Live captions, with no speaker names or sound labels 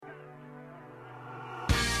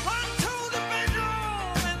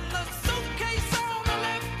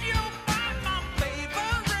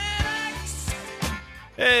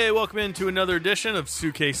welcome into another edition of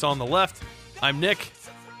Suitcase on the Left. I'm Nick.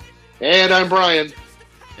 And I'm Brian.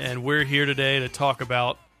 And we're here today to talk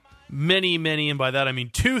about many, and by that I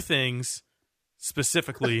mean two things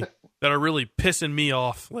specifically that are really pissing me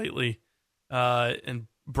off lately. And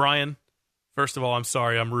Brian, first of all, I'm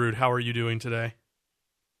sorry, I'm rude. How are you doing today?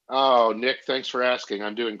 Oh, Nick, thanks for asking.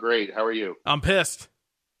 I'm doing great. How are you? I'm pissed.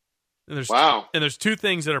 And wow. And there's two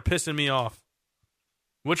things that are pissing me off.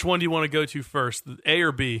 Which one do you want to go to first, A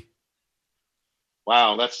or B?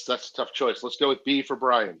 Wow, that's a tough choice. Let's go with B for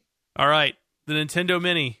Brian. All right. The Nintendo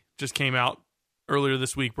Mini just came out earlier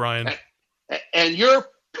this week, Brian. And you're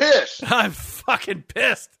pissed. I'm fucking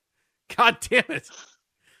pissed. God damn it.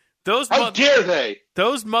 How dare they?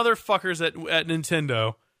 Those motherfuckers at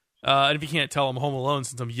Nintendo, and if you can't tell, I'm home alone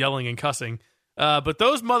since I'm yelling and cussing, but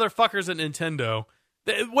those motherfuckers at Nintendo,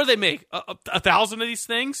 what do they make? 1,000 of these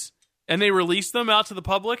things? And they release them out to the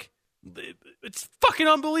public? It's fucking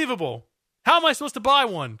unbelievable. How am I supposed to buy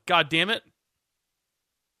one? God damn it.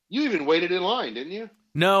 You even waited in line, didn't you?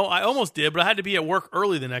 No, I almost did, but I had to be at work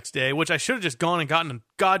early the next day, which I should have just gone and gotten a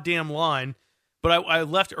goddamn line. But I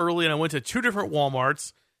left early and I went to two different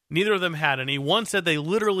Walmarts. Neither of them had any. One said they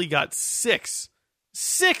literally got six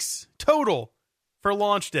total for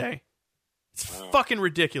launch day. It's fucking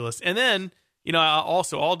ridiculous. And then, you know,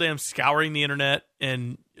 also all damn scouring the internet,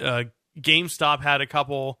 and GameStop had a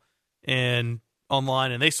couple and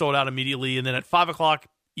online, and they sold out immediately. And then at 5 o'clock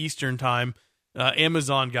Eastern time,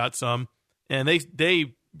 Amazon got some, and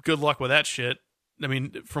they good luck with that shit. I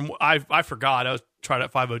mean, I forgot. I was tried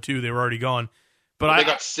at 5:02. They were already gone, but they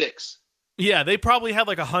got 6. Yeah, they probably had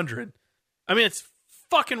like 100. I mean, it's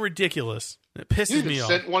fucking ridiculous. It pisses me off.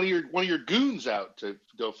 You sent one of your goons out to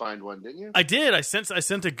go find one, didn't you? I did. I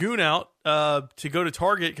sent a goon out to go to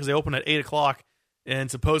Target because they open at 8 o'clock,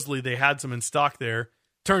 and supposedly they had some in stock there.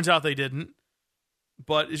 Turns out they didn't.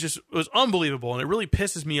 But it was unbelievable, and it really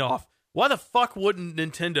pisses me off. Why the fuck wouldn't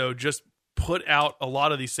Nintendo just put out a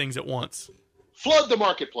lot of these things at once? Flood the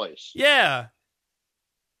marketplace. Yeah.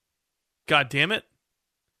 God damn it.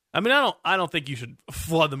 I mean, I don't think you should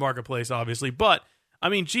flood the marketplace, obviously, but I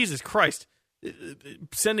mean, Jesus Christ,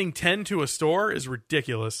 sending 10 to a store is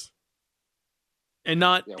ridiculous. And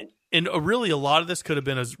really a lot of this could have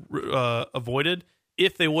been avoided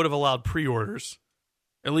if they would have allowed pre-orders,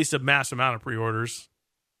 at least a mass amount of pre-orders.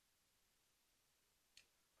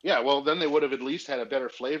 Yeah, well, then they would have at least had a better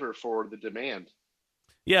flavor for the demand.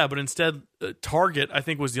 Yeah, but instead, Target, I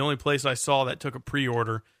think, was the only place I saw that took a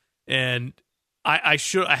pre-order, and I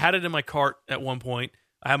had it in my cart at one point.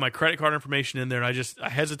 I had my credit card information in there, and I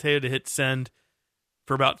hesitated to hit send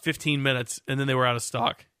for about 15 minutes, and then they were out of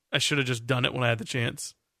stock. I should have just done it when I had the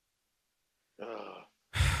chance.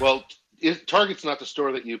 Well, Target's not the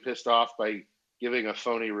store that you pissed off by giving a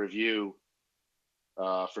phony review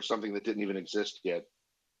for something that didn't even exist yet,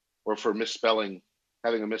 or for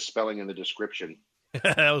having a misspelling in the description.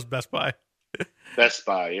 That was Best Buy. Best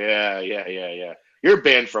Buy, yeah. You're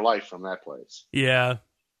banned for life from that place. Yeah.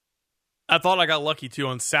 I thought I got lucky, too.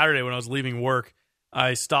 On Saturday when I was leaving work,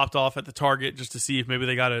 I stopped off at the Target just to see if maybe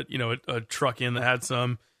they got a truck in that had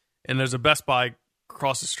some. And there's a Best Buy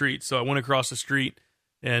across the street. So I went across the street,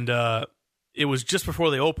 and it was just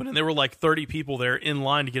before they opened, and there were like 30 people there in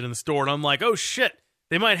line to get in the store. And I'm like, oh, shit,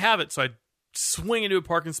 they might have it. So I swing into a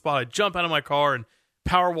parking spot. I jump out of my car and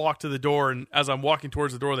power walk to the door. And as I'm walking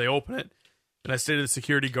towards the door, they open it. And I say to the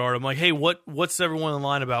security guard, I'm like, hey, what's everyone in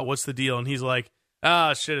line about? What's the deal? And he's like,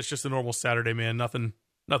 shit, it's just a normal Saturday, man. Nothing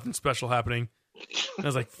special happening. And I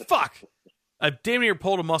was like, fuck. I damn near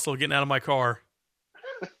pulled a muscle getting out of my car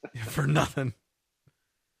for nothing.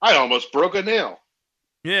 I almost broke a nail.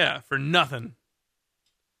 Yeah, for nothing.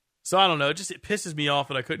 So I don't know. It pisses me off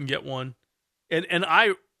that I couldn't get one. And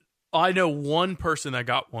I know one person that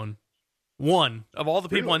got one. One. Of all the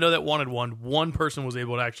people I know that wanted one person was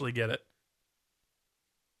able to actually get it.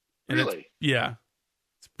 And really? Yeah.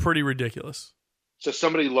 It's pretty ridiculous. So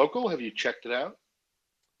somebody local? Have you checked it out?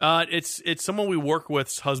 It's someone we work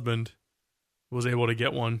with's husband was able to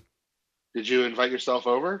get one. Did you invite yourself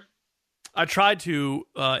over? I tried to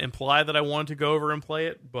imply that I wanted to go over and play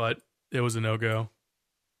it, but it was a no-go.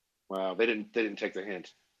 Wow, they didn't take the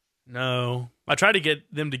hint. No. I tried to get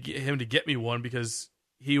him to get me one because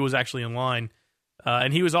he was actually in line.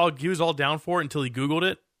 And he was all down for it until he Googled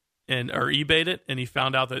it or eBayed it, and he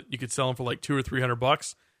found out that you could sell them for like $200 or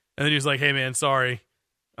 $300. And then he was like, hey man, sorry.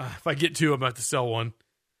 If I get two, I'm about to sell one.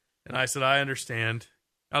 And I said, I understand.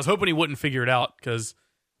 I was hoping he wouldn't figure it out because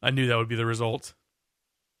I knew that would be the result.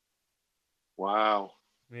 Wow.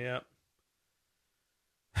 Yeah.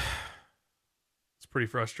 It's pretty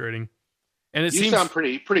frustrating. And you sound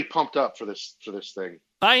pretty pumped up for this thing.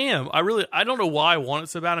 I am. I don't know why I want it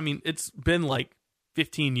so bad. I mean, it's been like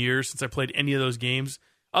 15 years since I played any of those games,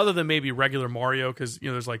 other than maybe regular Mario, because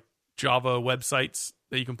there's like Java websites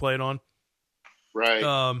that you can play it on. Right.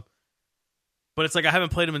 But it's like I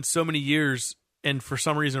haven't played them in so many years, and for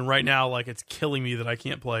some reason right now, like it's killing me that I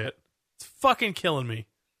can't play it. It's fucking killing me.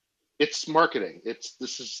 It's marketing. This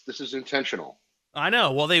is intentional. I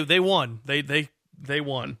know. Well, they won. They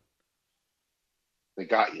won. They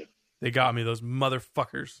got you. They got me, those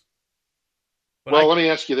motherfuckers. But well, let me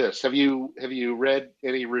ask you this: Have you read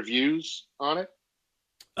any reviews on it?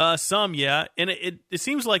 Some, yeah, and it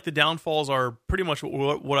seems like the downfalls are pretty much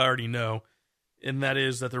what I already know, and that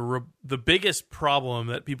is that the biggest problem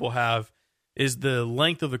that people have is the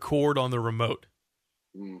length of the cord on the remote.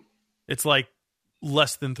 It's like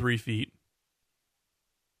less than 3 feet.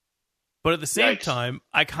 But at the same time,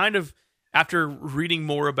 I kind of, after reading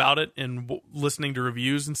more about it and listening to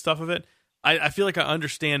reviews and stuff of it, I feel like I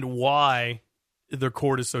understand why the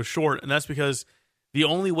cord is so short, and that's because the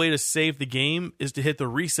only way to save the game is to hit the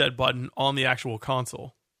reset button on the actual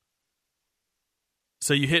console.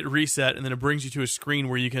 So you hit reset, and then it brings you to a screen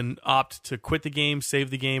where you can opt to quit the game, save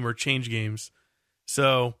the game, or change games.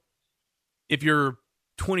 So if you're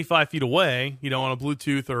 25 feet away, on a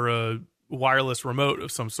Bluetooth or a wireless remote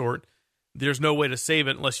of some sort, there's no way to save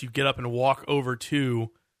it unless you get up and walk over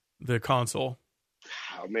to the console.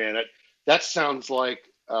 Oh, man, that sounds like,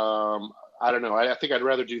 I don't know. I think I'd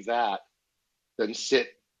rather do that than sit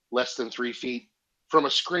less than 3 feet from a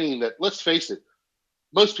screen that, let's face it,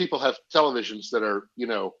 most people have televisions that are,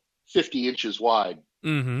 50 inches wide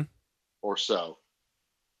or so.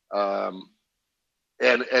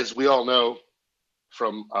 And as we all know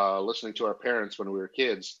from listening to our parents when we were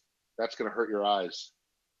kids, that's going to hurt your eyes.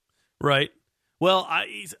 Right. Well,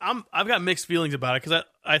 I've got mixed feelings about it because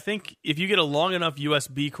I think if you get a long enough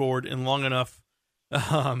USB cord and long enough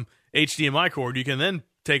HDMI cord, you can then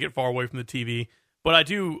take it far away from the TV. But I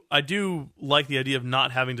do like the idea of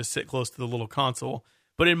not having to sit close to the little console.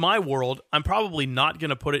 But in my world, I'm probably not going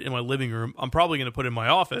to put it in my living room. I'm probably going to put it in my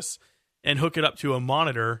office and hook it up to a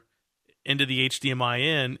monitor into the HDMI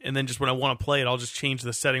in, and then just when I want to play it, I'll just change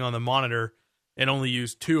the setting on the monitor and only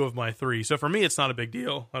use 2 of my 3. So for me, it's not a big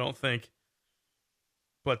deal, I don't think.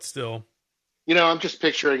 But still. I'm just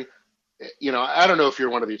picturing, I don't know if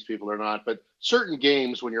you're one of these people or not, but certain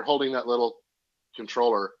games, when you're holding that little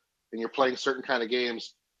controller and you're playing certain kind of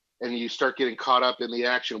games and you start getting caught up in the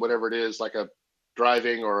action, whatever it is, like a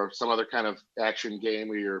driving or some other kind of action game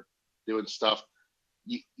where you're doing stuff,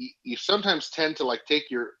 you sometimes tend to like take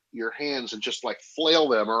your hands and just like flail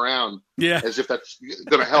them around as if that's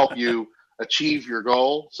going to help you achieve your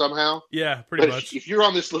goal somehow. Yeah, pretty much. If you're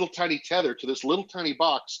on this little tiny tether to this little tiny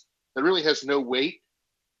box that really has no weight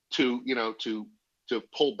to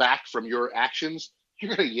pull back from your actions,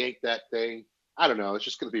 you're going to yank that thing. I don't know. It's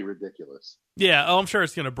just going to be ridiculous. Yeah. Oh, I'm sure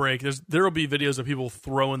it's going to break. There will be videos of people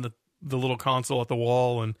throwing the little console at the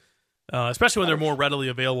wall, and especially when they're more readily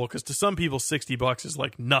available, because to some people $60 is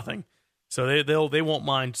like nothing. So they won't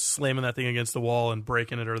mind slamming that thing against the wall and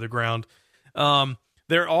breaking it or the ground.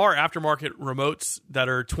 There are aftermarket remotes that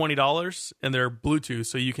are $20 and they're Bluetooth,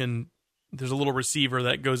 so there's a little receiver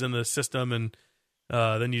that goes in the system, and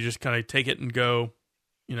then you just kind of take it and go,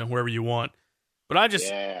 wherever you want. But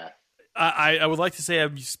I would like to say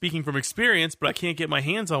I'm speaking from experience, but I can't get my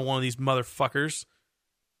hands on one of these motherfuckers.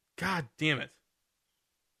 God damn it.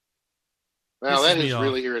 Well, that is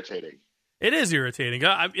really irritating. It is irritating.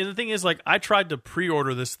 And the thing is, like, I tried to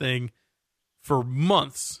pre-order this thing for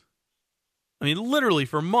months. I mean, literally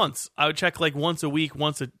for months. I would check like once a week,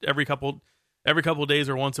 every couple of days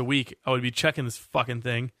or once a week. I would be checking this fucking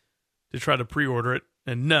thing to try to pre-order it,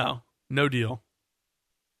 and no deal.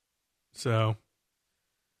 So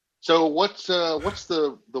what's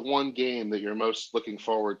the one game that you're most looking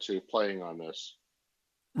forward to playing on this?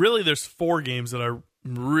 Really, there's 4 games that I'm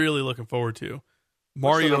really looking forward to.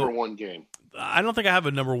 Mario, what's the number one game? I don't think I have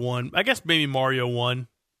a number one. I guess maybe Mario 1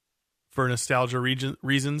 for nostalgia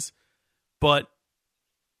reasons. But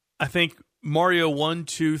I think Mario 1,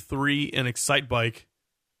 2, 3, and Excite Bike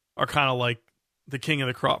are kind of like the king of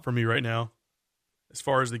the crop for me right now, as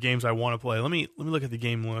far as the games I want to play. Let me look at the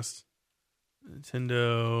game list.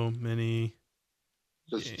 Nintendo Mini.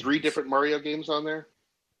 So there's 3 different Mario games on there?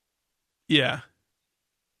 Yeah.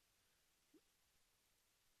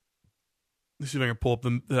 Let's see if I can pull up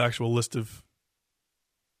the actual list of,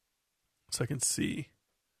 so I can see.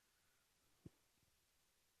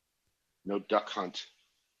 No Duck Hunt.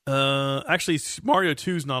 Actually, Mario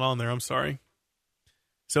 2 is not on there. I'm sorry.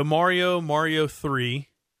 So Mario 3,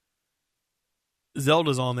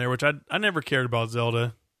 Zelda's on there, which I never cared about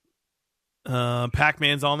Zelda.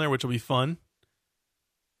 Pac-Man's on there, which will be fun.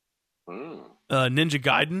 Ninja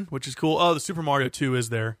Gaiden, which is cool. Oh, the Super Mario 2 is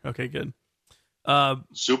there. Okay, good.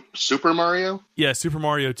 Super Mario? Yeah, Super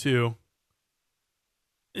Mario 2.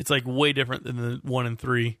 It's like way different than the 1 and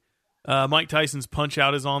 3. Mike Tyson's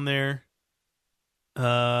Punch-Out is on there.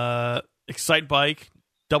 Excite Bike,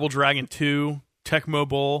 Double Dragon 2, Tecmo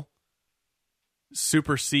Bowl,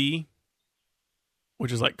 Super C,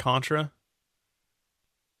 which is like Contra.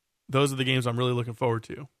 Those are the games I'm really looking forward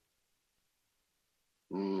to.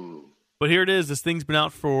 But here it is. This thing's been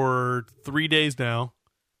out for 3 days now.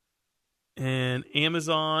 And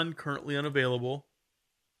Amazon, currently unavailable.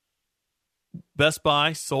 Best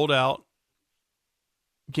Buy, sold out.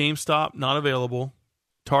 GameStop, not available.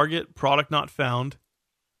 Target, product not found.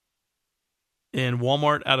 And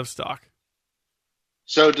Walmart, out of stock.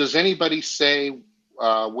 So does anybody say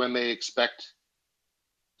when they expect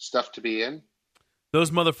stuff to be in?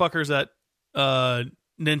 Those motherfuckers at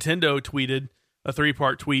Nintendo tweeted a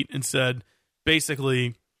 3-part tweet and said,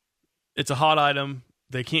 basically, it's a hot item.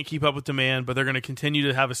 They can't keep up with demand, but they're going to continue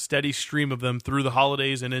to have a steady stream of them through the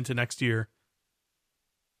holidays and into next year.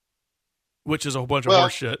 Which is a bunch of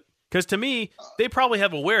horse shit. Because to me, they probably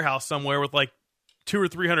have a warehouse somewhere with like 200,000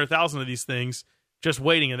 or 300,000 of these things just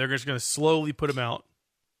waiting, and they're just going to slowly put them out.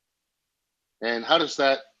 And how does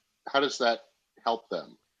that help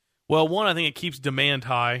them? Well, one, I think it keeps demand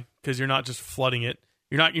high because you're not just flooding it.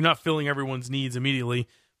 You're not filling everyone's needs immediately.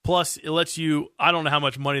 Plus, it lets you. I don't know how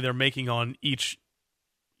much money they're making on each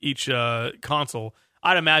console.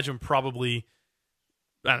 I'd imagine probably,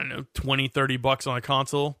 I don't know, $20-$30 on a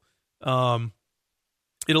console.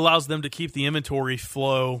 It allows them to keep the inventory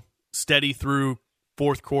flow steady through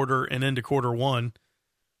fourth quarter and into quarter one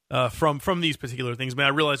from these particular things. I mean, I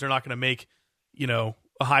realize they're not going to make, a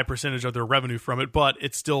high percentage of their revenue from it, but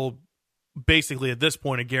it's still basically at this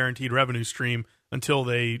point a guaranteed revenue stream until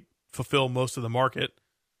they fulfill most of the market.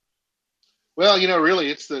 Well, really,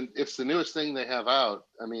 it's the newest thing they have out.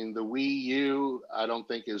 I mean, the Wii U, I don't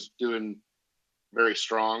think is doing very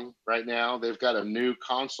strong right now. They've got a new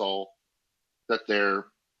console that they're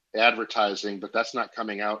advertising, but that's not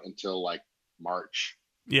coming out until like March.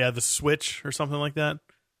 Yeah, the Switch or something like that.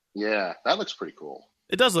 Yeah, that looks pretty cool.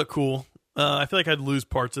 It does look cool. I feel like I'd lose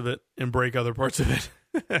parts of it and break other parts of it.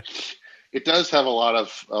 It does have a lot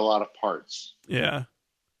of parts. Yeah.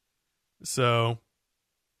 So,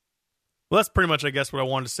 well, that's pretty much, I guess, what I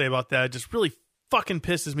wanted to say about that. It just really fucking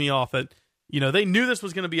pisses me off that, they knew this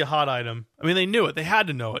was going to be a hot item. I mean, they knew it. They had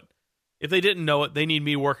to know it. If they didn't know it, they need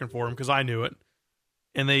me working for them because I knew it.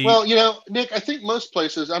 And they... Well, Nick, I think most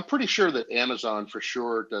places, I'm pretty sure that Amazon for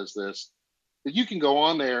sure does this, that you can go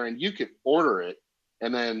on there and you can order it,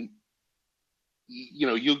 and then,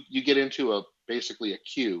 you get into basically a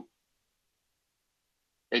queue.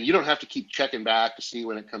 And you don't have to keep checking back to see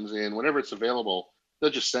when it comes in. Whenever it's available,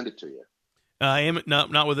 they'll just send it to you.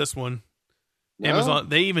 Not with this one. No? Amazon,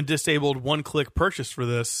 they even disabled one-click purchase for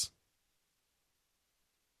this.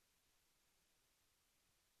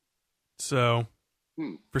 So,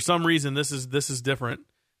 for some reason, this is different.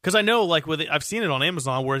 Because I know, like, I've seen it on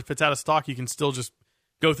Amazon where if it's out of stock, you can still just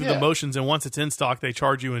go through the motions, and once it's in stock, they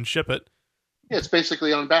charge you and ship it. Yeah, it's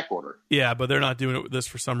basically on back order. Yeah, but they're not doing it with this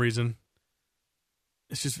for some reason.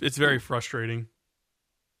 It's very frustrating.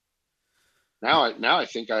 Now I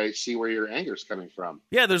think I see where your anger's coming from.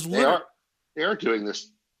 Yeah, they are doing this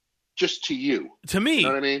just to you. To me. You know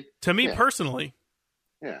what I mean? To me personally.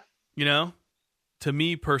 Yeah. To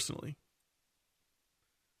me personally.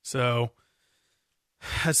 So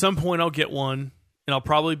at some point I'll get one and I'll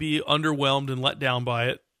probably be underwhelmed and let down by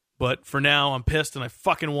it. But for now I'm pissed and I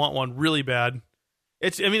fucking want one really bad.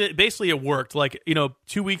 Basically it worked. Like,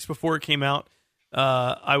 2 weeks before it came out,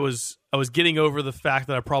 I was getting over the fact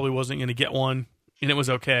that I probably wasn't going to get one, and it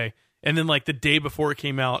was okay. And then, like the day before it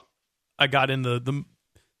came out, I got in the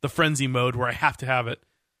frenzy mode where I have to have it.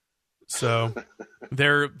 So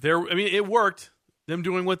it worked. Them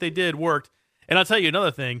doing what they did worked. And I'll tell you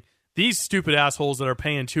another thing: these stupid assholes that are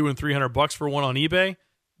paying $200 and $300 for one on eBay,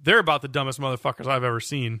 they're about the dumbest motherfuckers I've ever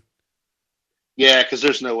seen. Yeah, because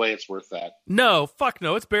there's no way it's worth that. No, fuck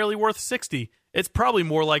no. It's barely worth $60. It's probably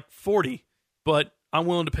more like $40. But I'm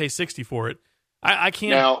willing to pay $60 for it. I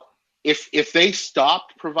can't. Now, if they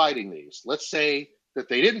stopped providing these, let's say that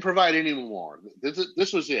they didn't provide any more.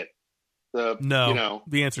 This was it. The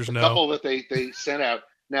answer is no. Couple that they sent out.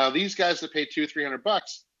 Now, these guys that pay $200-$300,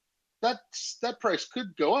 that price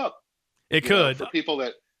could go up. It could for people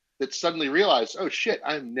that suddenly realize, oh shit,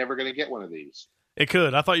 I'm never going to get one of these. It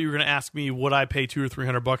could. I thought you were going to ask me would I pay $200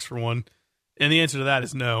 or $300 for one, and the answer to that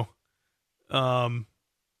is no.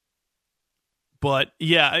 But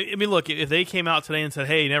yeah, I mean, look, if they came out today and said,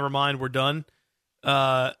 "Hey, never mind, we're done,"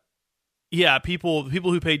 yeah, people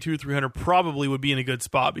who paid $200-300 probably would be in a good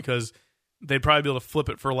spot because they'd probably be able to flip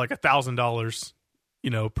it for like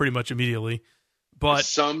 $1,000, pretty much immediately. But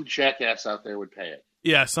some jackass out there would pay it.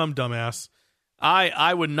 Yeah, some dumbass.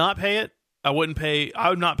 I would not pay it.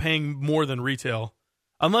 I'm not paying more than retail.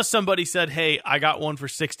 Unless somebody said, "Hey, I got one for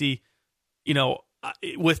 60,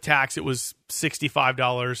 with tax it was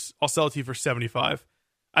 $65. I'll sell it to you for 75."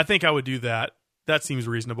 I think I would do that. That seems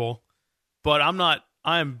reasonable. But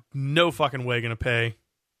I'm no fucking way going to pay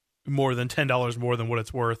more than $10 more than what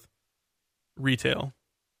it's worth retail.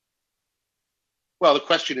 Well, the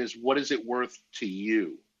question is, what is it worth to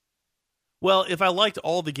you? Well, if I liked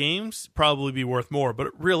all the games, probably be worth more.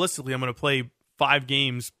 But realistically, I'm going to play 5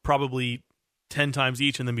 games, probably 10 times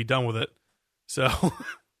each, and then be done with it. So,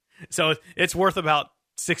 so it's worth about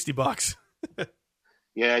 $60.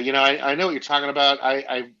 Yeah, I know what you're talking about.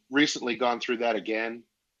 I've recently gone through that again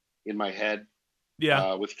in my head.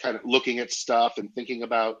 Yeah, with kind of looking at stuff and thinking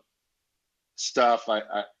about stuff. I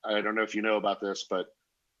don't know if you know about this, but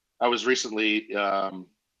I was recently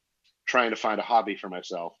trying to find a hobby for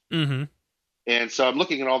myself. Mm-hmm. And so I'm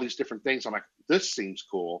looking at all these different things. I'm like, this seems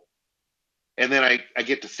cool. And then I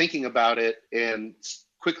get to thinking about it and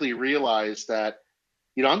quickly realize that,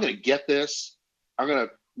 I'm going to get this. I'm going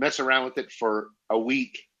to mess around with it for a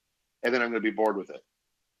week, and then I'm going to be bored with it.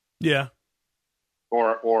 Yeah.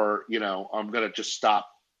 Or I'm going to just stop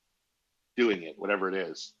doing it, whatever it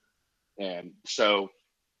is. And so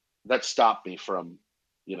that stopped me from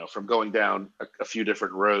going down a few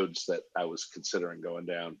different roads that I was considering going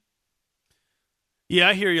down. Yeah,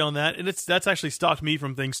 I hear you on that. And that's actually stopped me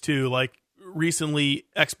from things too. Like recently,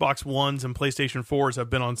 Xbox Ones and PlayStation 4s have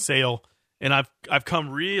been on sale, and I've come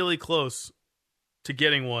really close to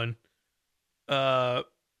getting one. But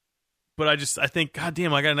I think, God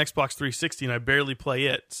damn, I got an Xbox 360 and I barely play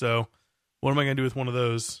it. So what am I going to do with one of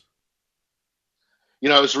those?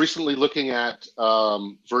 I was recently looking at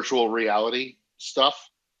virtual reality stuff,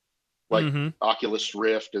 like Oculus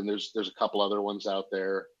Rift, and there's a couple other ones out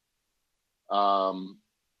there. And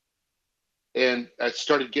I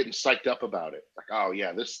started getting psyched up about it. Like, oh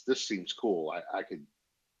yeah, this seems cool.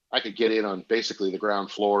 I could get in on basically the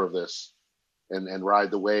ground floor of this and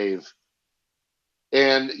ride the wave.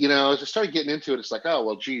 And as I started getting into it, it's like, oh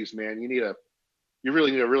well, geez, man, you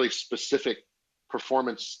really need a really specific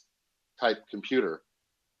performance type computer,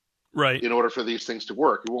 right? In order for these things to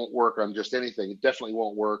work. It won't work on just anything. It definitely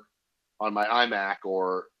won't work on my iMac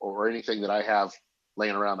or anything that I have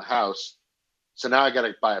laying around the house. So now I got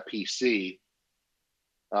to buy a PC.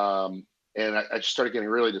 And I just started getting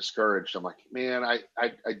really discouraged. I'm like, man, I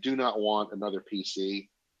do not want another PC,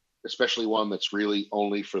 especially one that's really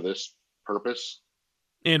only for this purpose.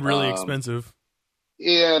 And really expensive.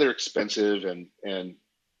 Yeah, they're expensive, and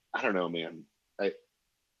I don't know, man.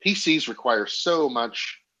 PCs require so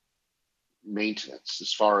much maintenance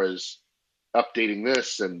as far as updating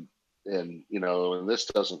this and and this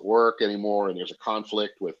doesn't work anymore, and there's a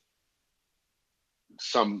conflict with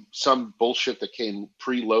some bullshit that came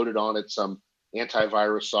preloaded on it, some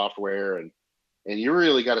antivirus software, and you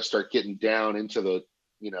really got to start getting down into the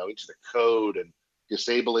into the code and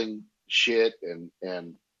disabling shit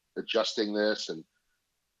and adjusting this, and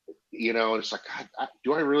and it's like, God,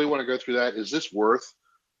 do I really want to go through that? Is this worth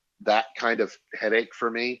that kind of headache for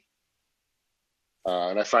me?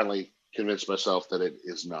 And I finally convinced myself that it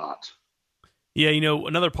is not. Yeah,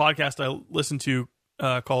 another podcast I listened to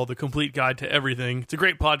called The Complete Guide to Everything. It's a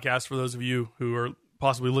great podcast for those of you who are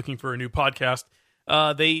possibly looking for a new podcast.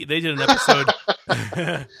 They did an episode.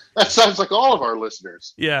 That sounds like all of our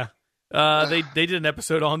listeners. Yeah. They did an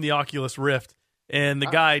episode on the Oculus Rift, and the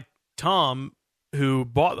guy, Tom, who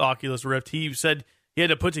bought the Oculus Rift, he said he had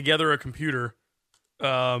to put together a computer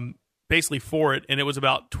basically for it, and it was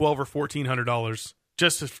about $1,200 or $1,400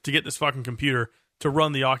 just to get this fucking computer to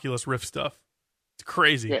run the Oculus Rift stuff. It's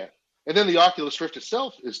crazy. Yeah. And then the Oculus Rift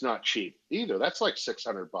itself is not cheap either. That's like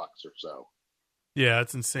 $600 or so. Yeah,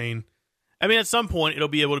 it's insane. I mean, at some point it'll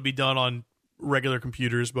be able to be done on regular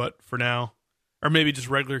computers, but for now, or maybe just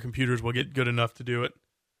regular computers will get good enough to do it.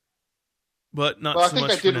 But not so much. Well, I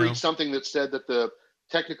think I did read something that said that the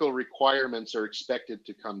technical requirements are expected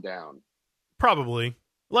to come down. Probably,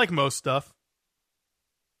 like most stuff.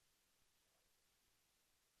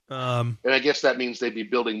 And I guess that means they'd be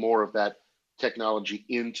building more of that technology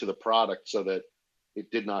into the product so that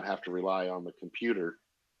it did not have to rely on the computer.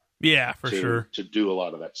 Yeah, for sure. To do a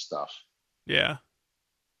lot of that stuff. Yeah.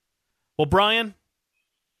 Well, Brian,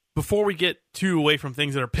 before we get too away from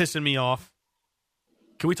things that are pissing me off,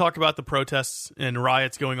 Can we talk about the protests and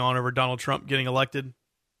riots going on over Donald Trump getting elected?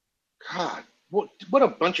 God, what a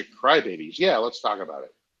bunch of crybabies. Yeah, let's talk about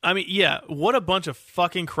it. I mean, yeah, what a bunch of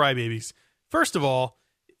fucking crybabies. First of all,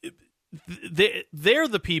 they're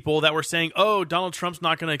the people that were saying, "Oh, Donald Trump's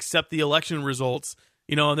not going to accept the election results,"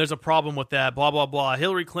 and there's a problem with that. Blah blah blah.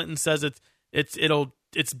 Hillary Clinton says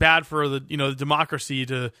it's bad for the democracy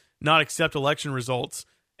to not accept election results.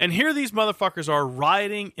 And here these motherfuckers are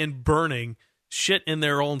rioting and burning shit in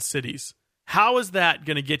their own cities. How is that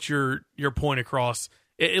going to get your point across?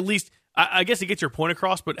 At least, I guess it gets your point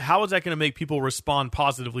across, but how is that going to make people respond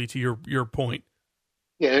positively to your point?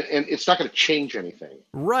 Yeah, and it's not going to change anything.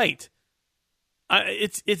 Right.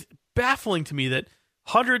 It's baffling to me that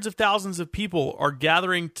hundreds of thousands of people are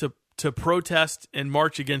gathering to protest and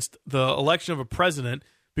march against the election of a president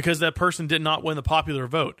because that person did not win the popular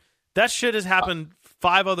vote. That shit has happened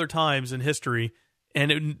 5 other times in history,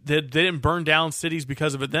 and they didn't burn down cities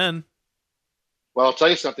because of it then. Well, I'll tell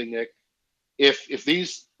you something, Nick. If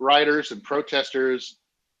these rioters and protesters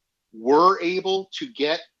were able to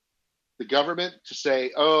get the government to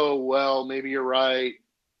say, "Oh, well, maybe you're right.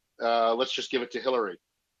 Let's just give it to Hillary,"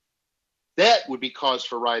 that would be cause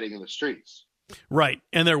for rioting in the streets. Right,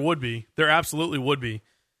 and there absolutely would be.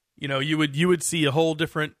 You would see a whole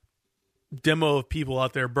different demo of people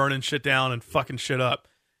out there burning shit down and fucking shit up.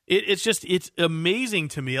 It's amazing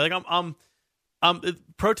to me. Like a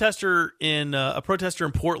protester in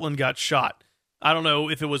Portland got shot. I don't know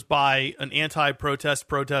if it was by an anti-protest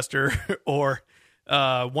protester or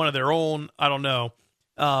one of their own. I don't know.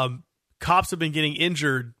 Cops have been getting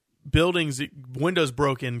injured, buildings, windows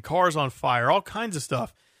broken, cars on fire, all kinds of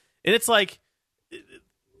stuff. And it's like,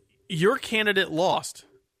 your candidate lost.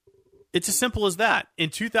 It's as simple as that. In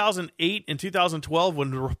 2008 and 2012,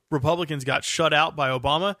 when Republicans got shut out by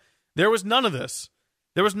Obama, there was none of this.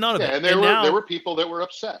 There was none of it. And there were people that were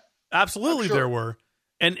upset. Absolutely, sure. There were.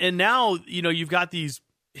 And now, you've got these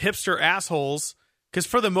hipster assholes, because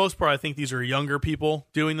for the most part, I think these are younger people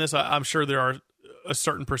doing this. I'm sure there are a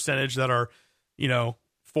certain percentage that are,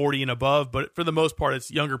 40 and above, but for the most part,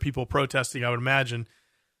 it's younger people protesting, I would imagine.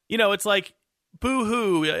 It's like,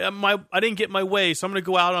 boo-hoo, I didn't get my way, so I'm going to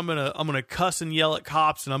go out, I'm going to cuss and yell at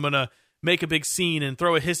cops, and I'm going to make a big scene and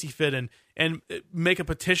throw a hissy fit and make a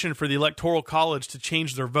petition for the Electoral College to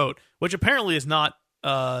change their vote, which apparently is not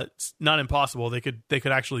impossible. They could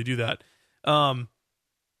actually do that.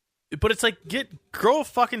 But it's like, grow a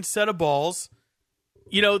fucking set of balls.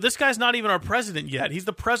 This guy's not even our president yet. He's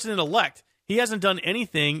the president-elect. He hasn't done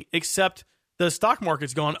anything except the stock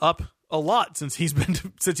market's gone up a lot since he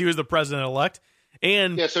was the president-elect.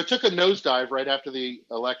 And yeah, so it took a nosedive right after the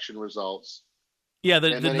election results. Yeah,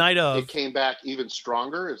 the night of it came back even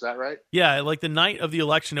stronger. Is that right? Yeah, like the night of the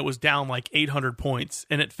election, it was down like 800 points,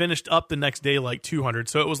 and it finished up the next day like 200.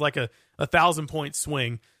 So it was like a 1,000-point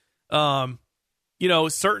swing.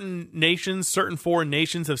 Certain nations, certain foreign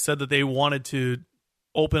nations have said that they wanted to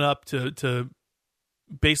open up to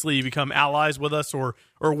basically become allies with us or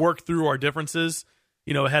work through our differences,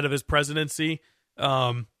 ahead of his presidency.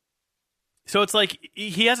 So it's like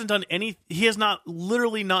he hasn't done any. He has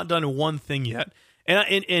literally not done one thing yet.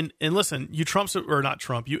 And listen, you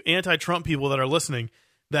you anti-Trump people that are listening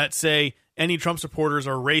that say any Trump supporters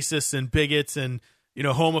are racists and bigots and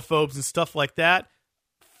homophobes and stuff like that.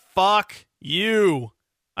 Fuck you.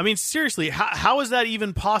 I mean, seriously, how is that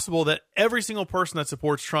even possible that every single person that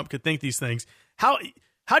supports Trump could think these things? How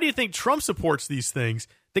do you think Trump supports these things?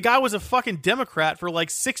 The guy was a fucking Democrat for like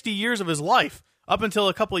 60 years of his life, up until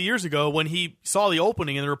a couple of years ago when he saw the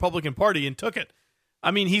opening in the Republican Party and took it. I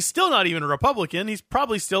mean, he's still not even a Republican. He's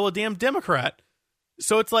probably still a damn Democrat.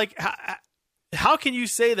 So it's like, how can you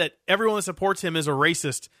say that everyone that supports him is a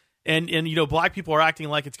racist and black people are acting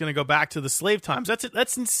like it's going to go back to the slave times?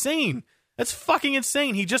 That's insane. That's fucking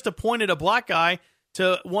insane. He just appointed a black guy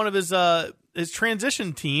to one of his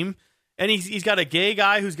transition team, and he's got a gay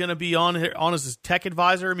guy who's going to be on as his tech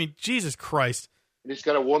advisor. I mean, Jesus Christ. And he's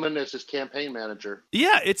got a woman as his campaign manager.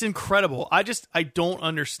 Yeah, it's incredible. I don't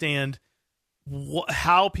understand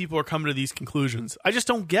how people are coming to these conclusions. I just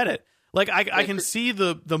don't get it. Like, I can see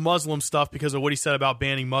the Muslim stuff because of what he said about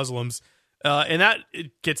banning Muslims, and that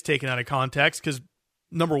it gets taken out of context because,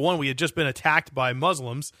 number one, we had just been attacked by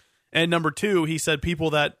Muslims, and number two, he said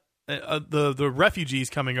people that the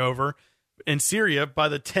refugees coming over in Syria by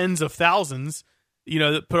the tens of thousands,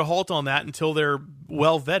 that put a halt on that until they're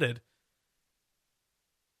well vetted.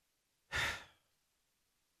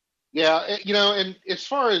 Yeah, and as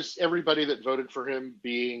far as everybody that voted for him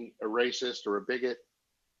being a racist or a bigot,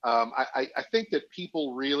 I think that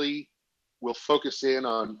people really will focus in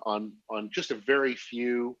on just a very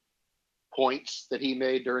few points that he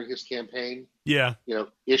made during his campaign. Yeah.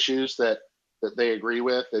 Issues that they agree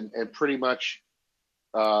with, and pretty much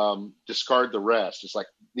discard the rest. It's like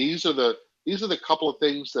these are the couple of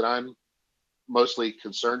things that I'm mostly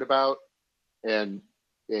concerned about, and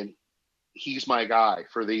he's my guy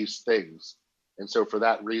for these things, and so for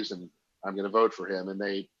that reason I'm going to vote for him. And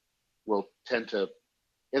they will tend to,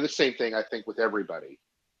 and the same thing I think with everybody.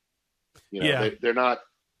 They're not.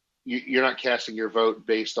 You're not casting your vote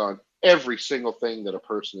based on every single thing that a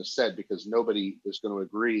person has said, because nobody is going to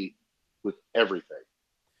agree with everything.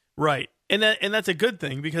 Right. And that's a good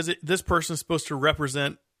thing, because this person is supposed to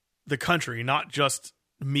represent the country, not just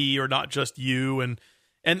me or not just you. And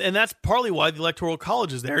that's partly why the Electoral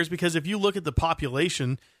College is there, is because if you look at the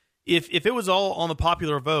population, if it was all on the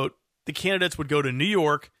popular vote, the candidates would go to New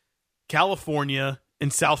York, California,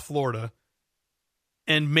 and South Florida,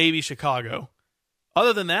 and maybe Chicago.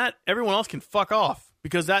 Other than that, everyone else can fuck off,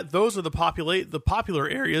 because those are the popular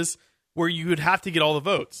areas where you would have to get all the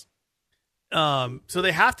votes. So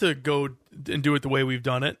they have to go and do it the way we've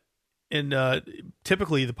done it. And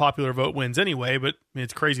typically the popular vote wins anyway, but I mean,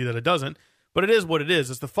 it's crazy that it doesn't. But it is what it is.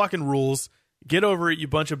 It's the fucking rules. Get over it, you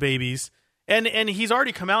bunch of babies. And he's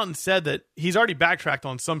already come out and said that he's already backtracked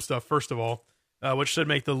on some stuff, first of all, which should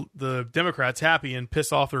make the Democrats happy and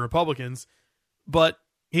piss off the Republicans. But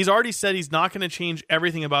he's already said he's not going to change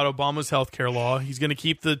everything about Obama's healthcare law. He's going to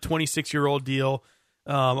keep the 26-year-old deal.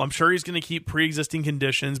 I'm sure he's going to keep pre-existing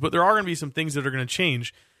conditions, but there are going to be some things that are going to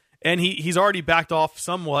change. And he's already backed off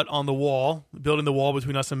somewhat on the wall, building the wall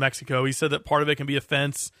between us and Mexico. He said that part of it can be a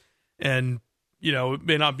fence, and it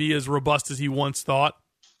may not be as robust as he once thought.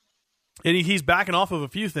 And he's backing off of a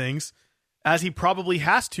few things, as he probably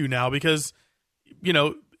has to now, because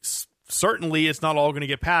certainly it's not all going to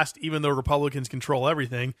get passed, even though Republicans control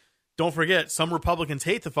everything. Don't forget, some Republicans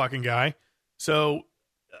hate the fucking guy. So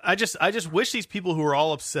I just wish these people who are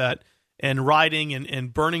all upset and rioting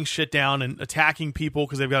and burning shit down and attacking people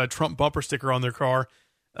because they've got a Trump bumper sticker on their car,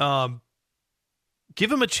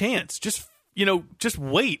 give him a chance. Just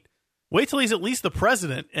wait till he's at least the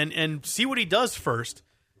president and see what he does first.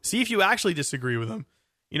 See if you actually disagree with him.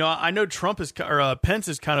 I know Pence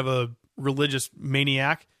is kind of a religious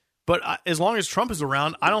maniac, but as long as Trump is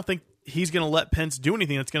around, I don't think he's going to let Pence do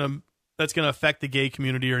anything that's going to affect the gay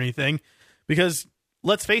community or anything. Because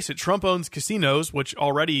let's face it, Trump owns casinos, which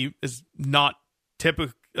already is not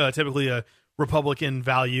typically a Republican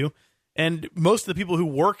value. And most of the people who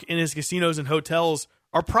work in his casinos and hotels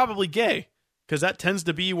are probably gay, because that tends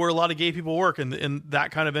to be where a lot of gay people work in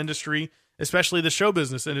that kind of industry, especially the show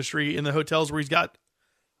business industry, in the hotels where he's got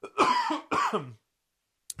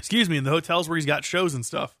in the hotels where he's got shows and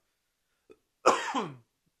stuff.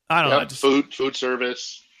 I don't know. Food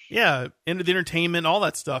service. Yeah, into the entertainment, all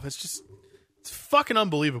that stuff. It's fucking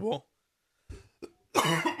unbelievable.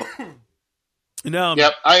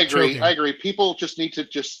 Yep, I agree. Joking. I agree. People just need to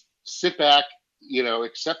just sit back,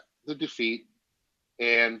 accept the defeat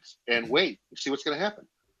and wait, see what's going to happen.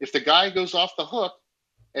 If the guy goes off the hook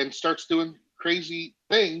and starts doing crazy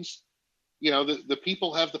things, the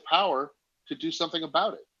people have the power to do something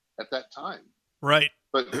about it at that time. Right.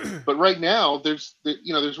 But right now there's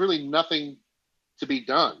really nothing to be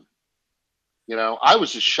done. I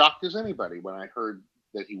was as shocked as anybody when I heard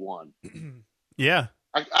that he won. Yeah.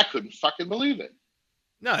 I couldn't fucking believe it.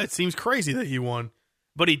 No, it seems crazy that he won.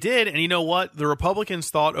 But he did, and you know what? The Republicans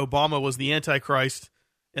thought Obama was the Antichrist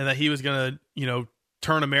and that he was going to,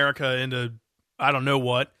 turn America into I don't know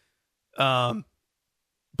what.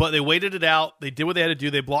 But they waited it out. They did what they had to do.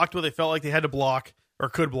 They blocked what they felt like they had to block or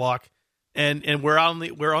could block. And we're on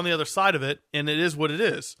the other side of it, and it is what it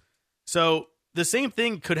is. So the same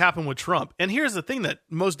thing could happen with Trump. And here's the thing that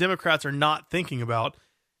most Democrats are not thinking about,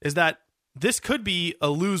 is that this could be a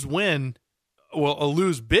lose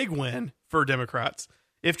big win for Democrats.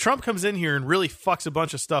 If Trump comes in here and really fucks a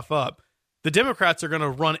bunch of stuff up, the Democrats are going to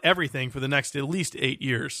run everything for the next at least 8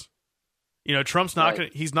 years. Trump's not going.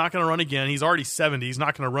 He's not going to run again. He's already 70. He's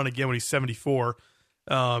not going to run again when he's 74.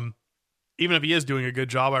 Even if he is doing a good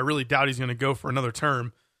job, I really doubt he's going to go for another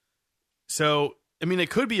term. So, it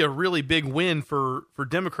could be a really big win for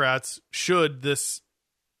Democrats should this,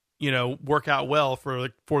 work out well for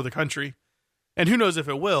the country. And who knows if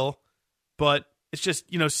it will, but it's just,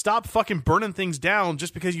 stop fucking burning things down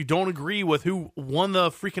just because you don't agree with who won the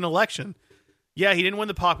freaking election. Yeah, he didn't win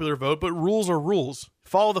the popular vote, but rules are rules.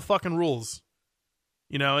 Follow the fucking rules.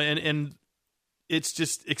 And it's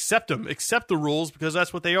just accept them. Accept the rules because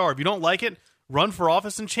that's what they are. If you don't like it, run for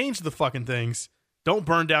office and change the fucking things. Don't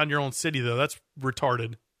burn down your own city, though. That's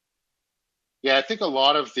retarded. Yeah, I think a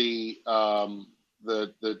lot of the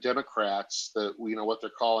Democrats, what they're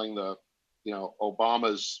calling the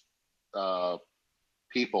Obama's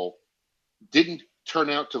people didn't turn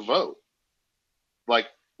out to vote, like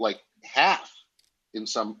half in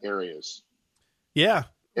some areas. Yeah.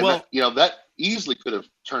 And well, that easily could have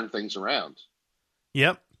turned things around.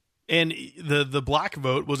 Yep. And the black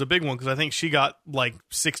vote was a big one because I think she got like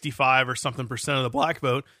 65 or something percent of the black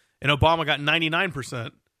vote, and Obama got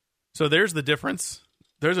 99%. So there's the difference.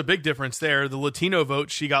 There's a big difference there. The Latino vote,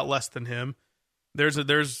 she got less than him. There's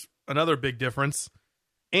another big difference.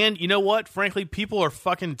 And you know what? Frankly, people are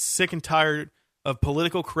fucking sick and tired of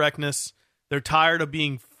political correctness. They're tired of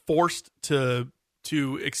being forced to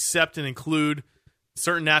accept and include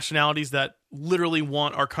certain nationalities that literally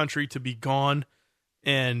want our country to be gone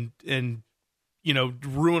and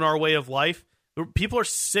ruin our way of life. People are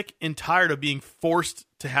sick and tired of being forced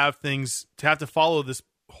to have to follow this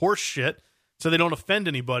horse shit so they don't offend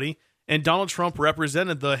anybody. And Donald Trump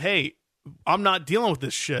represented hey, I'm not dealing with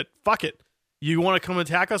this shit. Fuck it. You want to come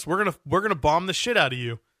attack us? We're gonna bomb the shit out of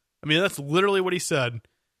you. I mean, that's literally what he said.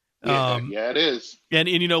 Yeah, it is. And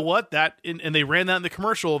you know what? And they ran that in the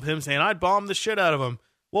commercial of him saying, I'd bomb the shit out of him.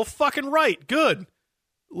 Well, fucking right. Good.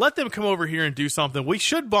 Let them come over here and do something. We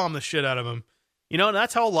should bomb the shit out of them. And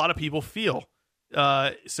that's how a lot of people feel.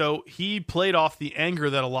 So he played off the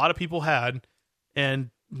anger that a lot of people had,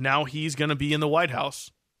 and now he's going to be in the White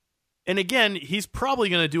House. And again, he's probably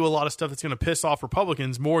going to do a lot of stuff that's going to piss off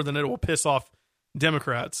Republicans more than it will piss off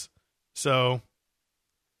Democrats. So,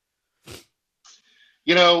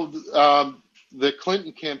 the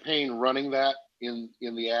Clinton campaign running that in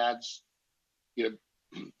the ads, we're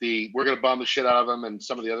going to bomb the shit out of them, and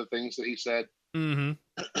some of the other things that he said, mm-hmm.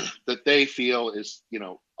 that they feel is,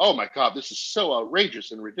 oh my God, this is so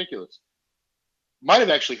outrageous and ridiculous, might have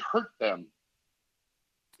actually hurt them.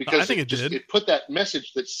 Because I think it put that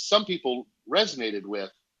message that some people resonated with,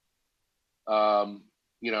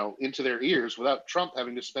 into their ears without Trump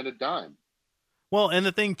having to spend a dime. Well, and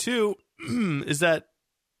the thing too is that,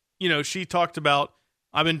 she talked about,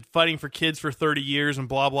 I've been fighting for kids for 30 years and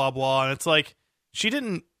blah, blah, blah. And it's like, she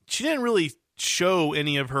didn't really show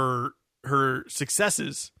any of her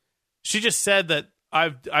successes. She just said that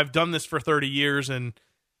I've done this for 30 years and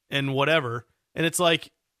whatever. And it's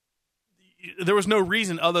like, there was no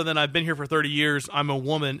reason other than I've been here for 30 years. I'm a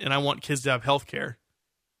woman and I want kids to have health care.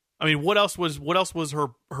 I mean, what else was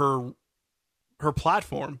her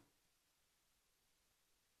platform?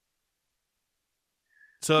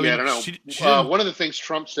 So I don't know. She one of the things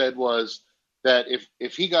Trump said was that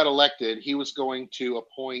if he got elected, he was going to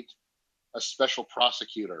appoint a special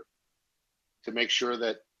prosecutor to make sure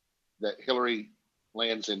that Hillary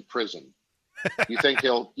lands in prison. You think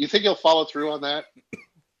he'll follow through on that?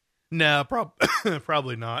 No,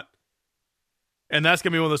 probably not. And that's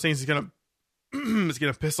gonna be one of those things that's it's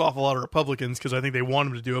gonna piss off a lot of Republicans because I think they want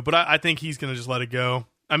him to do it, but I think he's gonna just let it go.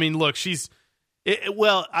 I mean, look,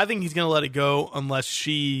 I think he's gonna let it go unless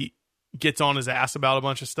she gets on his ass about a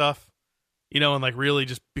bunch of stuff, and like really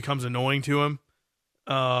just becomes annoying to him.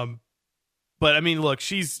 But I mean, look,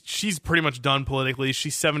 she's pretty much done politically.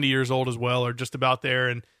 She's 70 years old as well, or just about there,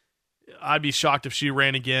 and I'd be shocked if she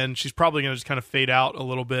ran again. She's probably going to just kind of fade out a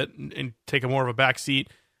little bit and take a more of a back seat.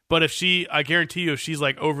 But I guarantee you, if she's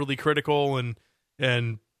like overly critical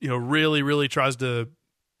and really, really tries to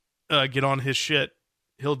get on his shit,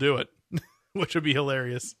 he'll do it, which would be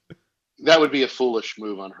hilarious. That would be a foolish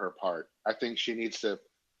move on her part. I think she needs to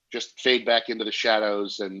just fade back into the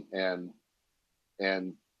shadows and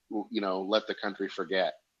let the country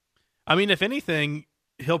forget. I mean, if anything,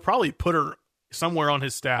 he'll probably put her somewhere on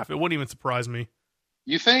his staff. It wouldn't even surprise me.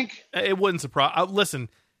 You think? It wouldn't surprise. Listen,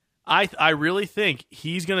 I really think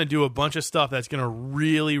he's going to do a bunch of stuff that's going to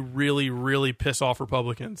really, really, really piss off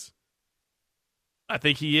Republicans. I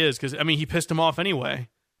think he is because he pissed him off anyway.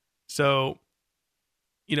 So,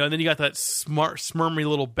 and then you got that smarmy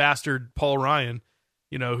little bastard Paul Ryan,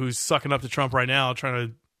 who's sucking up to Trump right now,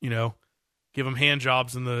 trying to give him hand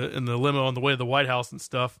jobs in the limo on the way to the White House and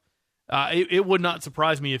stuff. It would not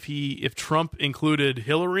surprise me if Trump included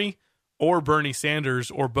Hillary or Bernie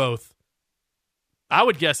Sanders or both. I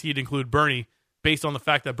would guess he'd include Bernie based on the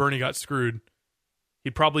fact that Bernie got screwed.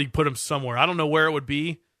 He'd probably put him somewhere. I don't know where it would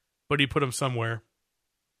be, but he'd put him somewhere.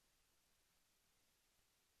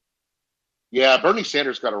 Yeah, Bernie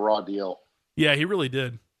Sanders got a raw deal. Yeah, he really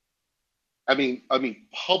did. I mean,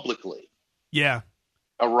 publicly. Yeah.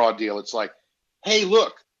 A raw deal. It's like, hey,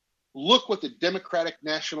 look what the Democratic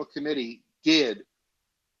National Committee did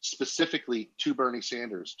specifically to Bernie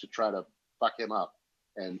Sanders to try to fuck him up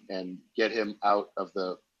and get him out of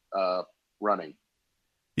the running.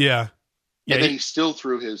 Yeah. And then he still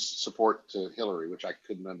threw his support to Hillary, which I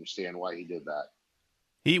couldn't understand why he did that.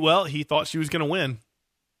 He thought she was going to win.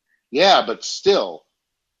 Yeah, but still,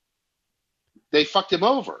 they fucked him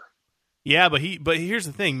over. Yeah, but here's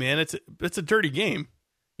the thing, man. It's a dirty game.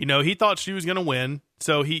 He thought she was going to win,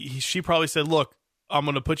 so she probably said, "Look, I'm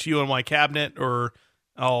going to put you in my cabinet, or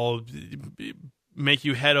I'll make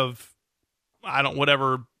you head of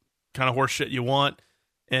whatever kind of horse shit you want,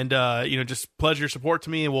 and just pledge your support to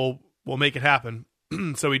me, and we'll make it happen."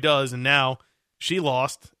 So he does, and now she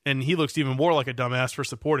lost, and he looks even more like a dumbass for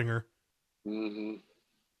supporting her. Mm-hmm.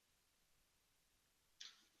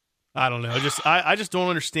 I don't know. I just don't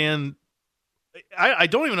understand. I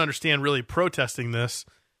don't even understand really protesting this,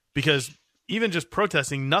 because even just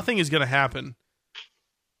protesting, nothing is going to happen.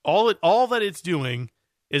 All that it's doing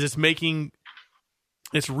is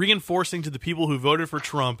it's reinforcing to the people who voted for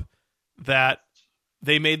Trump that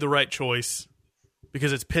they made the right choice,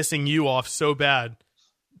 because it's pissing you off so bad.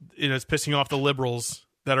 It's pissing off the liberals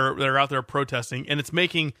that are out there protesting, and it's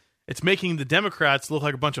making the Democrats look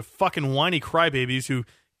like a bunch of fucking whiny crybabies who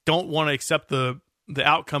don't want to accept the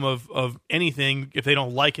outcome of anything if they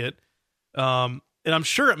don't like it. And I'm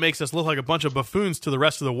sure it makes us look like a bunch of buffoons to the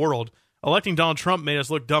rest of the world. Electing Donald Trump made us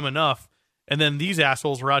look dumb enough, and then these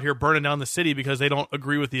assholes are out here burning down the city because they don't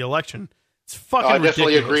agree with the election. It's fucking ridiculous. I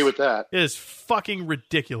definitely agree with that. It is fucking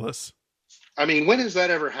ridiculous. I mean, when has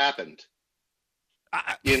that ever happened?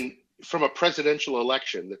 From a presidential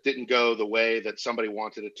election that didn't go the way that somebody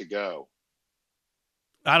wanted it to go?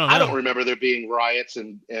 I don't know. I don't remember there being riots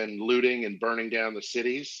and looting and burning down the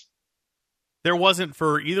cities. There wasn't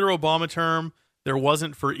for either Obama term. There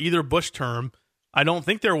wasn't for either Bush term. I don't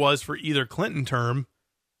think there was for either Clinton term.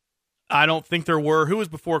 I don't think there were. Who was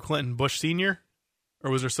before Clinton? Bush Sr.?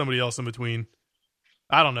 Or was there somebody else in between?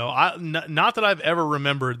 I don't know. Not that I've ever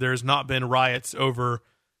remembered there's not been riots over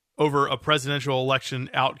a presidential election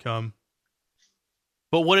outcome.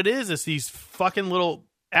 But what it is these fucking little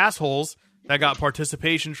assholes that got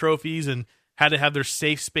participation trophies and had to have their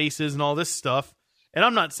safe spaces and all this stuff. And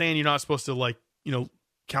I'm not saying you're not supposed to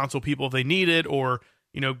counsel people if they need it, or,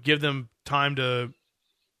 give them time to,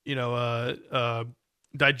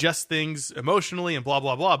 digest things emotionally and blah,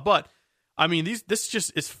 blah, blah. But I mean, this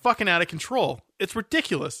just is fucking out of control. It's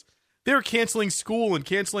ridiculous. They're canceling school and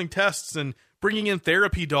canceling tests and bringing in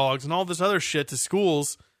therapy dogs and all this other shit to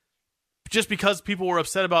schools just because people were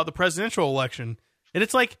upset about the presidential election. And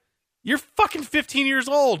it's like, you're fucking 15 years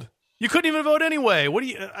old. You couldn't even vote anyway. What do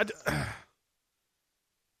you...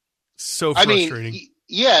 So frustrating. I mean,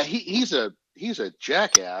 yeah, he's a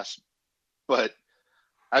jackass, but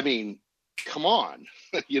I mean, come on,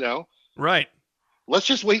 Right. Let's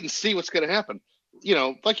just wait and see what's going to happen.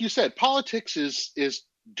 Like you said, politics is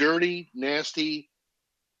dirty, nasty.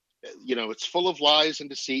 It's full of lies and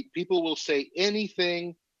deceit. People will say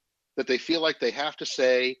anything that they feel like they have to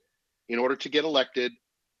say in order to get elected,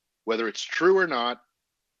 whether it's true or not.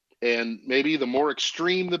 And maybe the more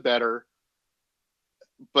extreme, the better.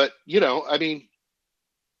 But, I mean,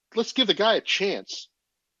 let's give the guy a chance.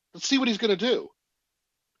 Let's see what he's going to do.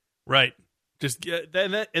 Right. Just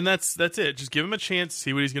that's it. Just give him a chance,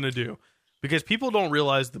 see what he's going to do. Because people don't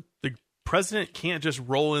realize the president can't just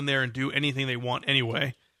roll in there and do anything they want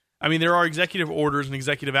anyway. I mean, there are executive orders and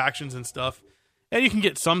executive actions and stuff, and you can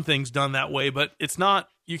get some things done that way, but it's not,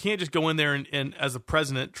 you can't just go in there and as a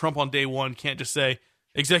president, Trump on day one can't just say,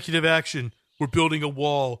 executive action, we're building a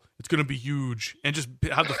wall, it's going to be huge, and just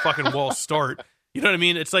have the fucking wall start. You know what I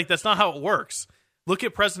mean? It's like, that's not how it works. Look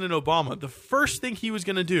at President Obama. The first thing he was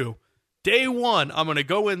going to do, day one, I'm going to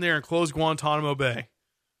go in there and close Guantanamo Bay.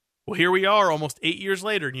 Well, here we are almost 8 years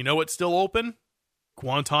later, and you know what's still open?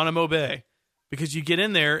 Guantanamo Bay. Because you get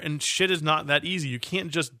in there and shit is not that easy. You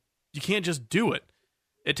can't just do it.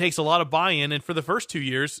 It takes a lot of buy-in, and for the first 2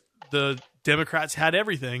 years, the Democrats had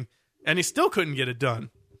everything, and he still couldn't get it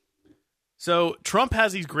done. So Trump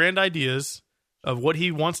has these grand ideas of what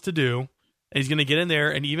he wants to do, and he's going to get in there,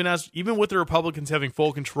 and even with the Republicans having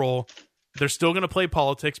full control, they're still going to play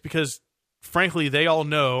politics because, frankly, they all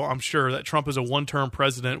know, I'm sure, that Trump is a one-term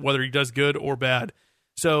president, whether he does good or bad.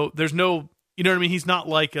 So there's no, you know what I mean? He's not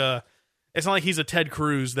like it's not like he's a Ted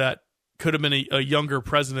Cruz that could have been a younger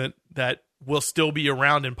president that will still be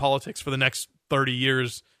around in politics for the next 30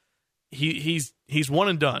 years. He's one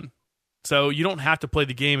and done. So you don't have to play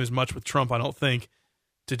the game as much with Trump, I don't think,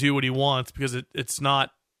 to do what he wants, because it's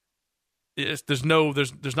not a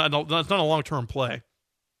long-term play.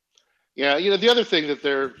 Yeah, the other thing that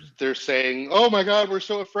they're saying, oh my God, we're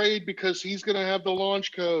so afraid because he's going to have the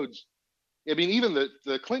launch codes. I mean, even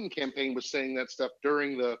the Clinton campaign was saying that stuff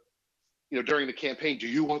during the campaign. Do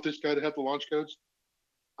you want this guy to have the launch codes?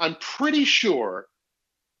 I'm pretty sure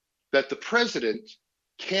that the president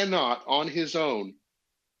cannot, on his own,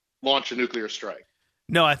 launch a nuclear strike.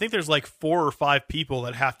 No, I think there's like 4 or 5 people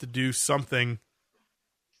that have to do something.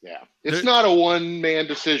 Yeah. It's not a one-man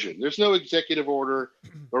decision. There's no executive order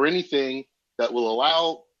or anything that will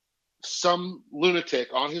allow some lunatic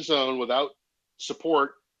on his own without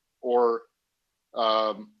support or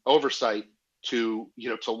oversight to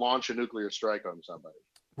launch a nuclear strike on somebody.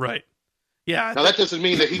 Right. Yeah. Now, that doesn't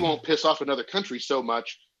mean that he won't piss off another country so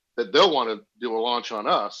much that they'll want to do a launch on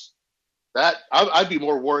us. That I'd be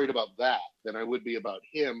more worried about that than I would be about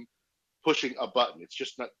him pushing a button. It's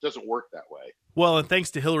just doesn't work that way. Well, and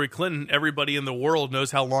thanks to Hillary Clinton, everybody in the world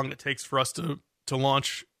knows how long it takes for us to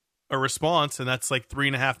launch a response, and that's like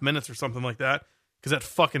 3.5 minutes or something like that. Because that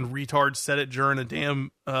fucking retard said it during a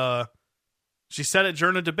damn. She said it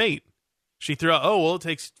during a debate. She threw out, "Oh, well, it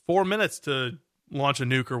takes 4 minutes to launch a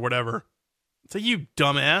nuke or whatever." It's like, you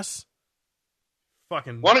dumbass.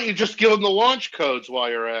 Fucking. Why don't you just give them the launch codes while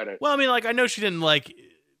you're at it? Well, I mean, like, I know she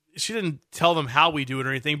didn't tell them how we do it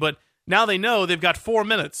or anything, but now they know they've got 4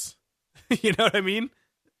 minutes. You know what I mean?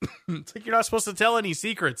 It's like, you're not supposed to tell any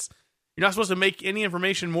secrets. You're not supposed to make any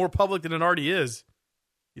information more public than it already is.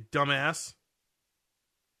 You dumbass.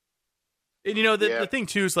 And the thing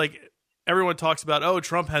too is, like, everyone talks about, oh,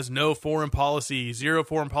 Trump has no foreign policy, zero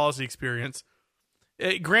foreign policy experience.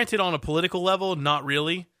 Granted, on a political level, not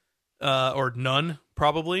really, or none,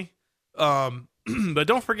 probably. But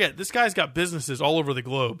don't forget, this guy's got businesses all over the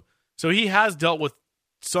globe. So he has dealt with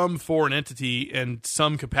some foreign entity in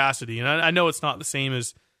some capacity. And I know it's not the same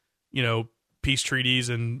as, peace treaties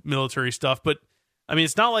and military stuff, but I mean,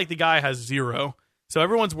 it's not like the guy has zero. So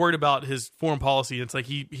everyone's worried about his foreign policy. It's like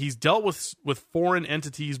he's dealt with foreign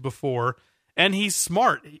entities before, and he's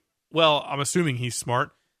smart. Well, I'm assuming he's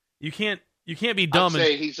smart. You can't be dumb. I'd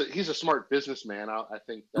say he's a smart businessman. I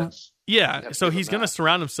think that's So he's going to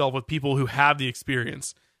surround himself with people who have the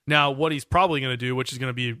experience. Now, what he's probably going to do, which is going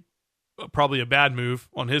to be probably a bad move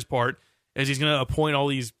on his part, is he's going to appoint all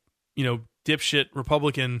these dipshit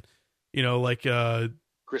Republican, like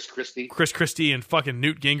Chris Christie and fucking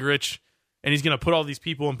Newt Gingrich, and he's going to put all these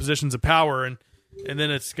people in positions of power, and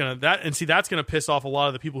then it's going to that's going to piss off a lot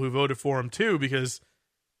of the people who voted for him too, because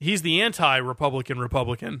he's the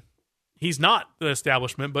anti-Republican. He's not the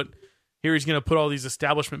establishment, but here he's going to put all these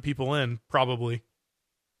establishment people in, probably.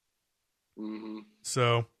 Mm-hmm.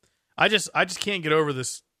 So I just can't get over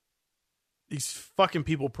these fucking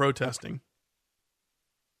people protesting.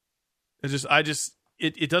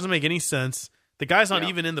 It doesn't make any sense. The guy's not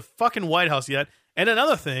even in the fucking White House yet. And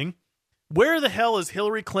another thing, where the hell is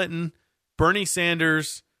Hillary Clinton, Bernie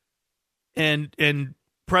Sanders, and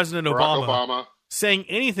President Obama saying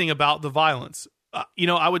anything about the violence?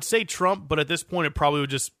 I would say Trump, but at this point, it probably would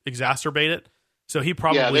just exacerbate it. So he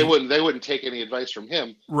probably they wouldn't take any advice from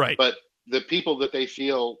him, right? But the people that they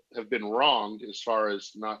feel have been wronged, as far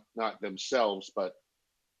as not themselves, but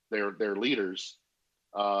their leaders,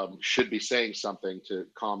 should be saying something to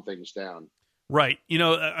calm things down. Right.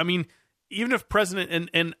 I mean, even if President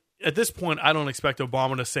and at this point, I don't expect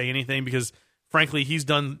Obama to say anything, because frankly, he's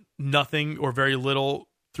done nothing or very little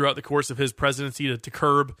throughout the course of his presidency to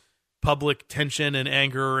curb public tension and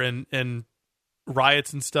anger and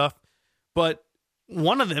riots and stuff. But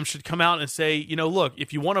one of them should come out and say, look,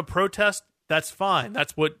 if you want to protest, that's fine.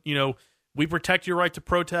 That's what, we protect your right to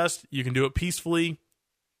protest. You can do it peacefully.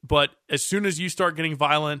 But as soon as you start getting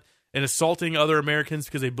violent and assaulting other Americans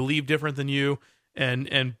because they believe different than you,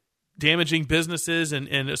 and damaging businesses and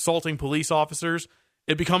assaulting police officers,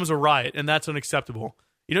 it becomes a riot, and that's unacceptable.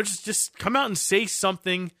 Just come out and say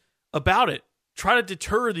something about it. Try to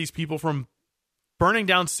deter these people from burning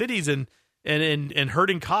down cities and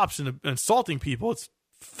hurting cops and assaulting people. It's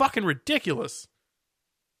fucking ridiculous.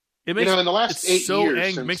 It makes in the last 8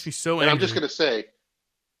 years, it makes me so angry. And I'm just going to say,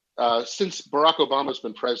 since Barack Obama's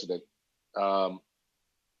been president,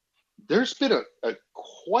 there's been a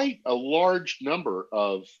quite a large number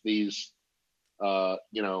of these,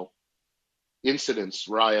 incidents,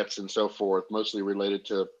 riots, and so forth, mostly related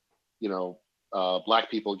to, black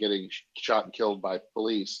people getting shot and killed by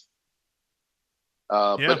police.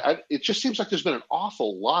 But it just seems like there's been an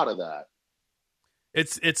awful lot of that.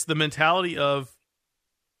 It's the mentality of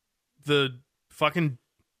the fucking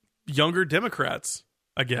younger Democrats,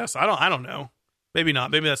 I guess. I don't know. Maybe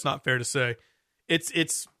not. Maybe that's not fair to say.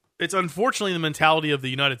 It's unfortunately the mentality of the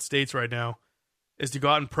United States right now, is to go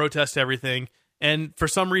out and protest everything. And for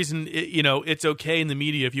some reason, it's okay in the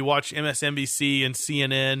media. If you watch MSNBC and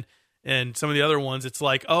CNN and some of the other ones, it's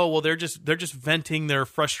like, oh, well, they're just venting their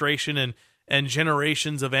frustration and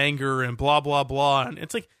generations of anger and blah, blah, blah. And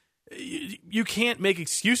it's like, you can't make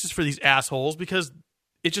excuses for these assholes, because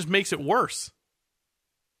it just makes it worse.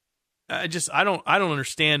 I don't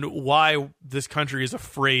understand why this country is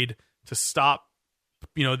afraid to stop,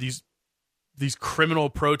 these criminal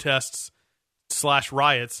protests /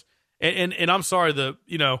 riots. And I'm sorry,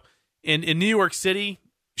 in New York City,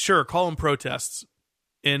 sure, call them protests.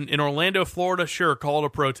 In Orlando, Florida, sure, call it a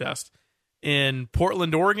protest. In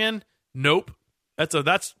Portland, Oregon, nope. That's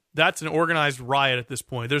an organized riot at this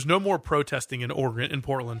point. There's no more protesting in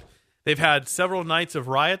Portland. They've had several nights of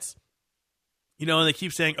riots, and they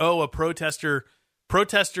keep saying, "Oh, protesters,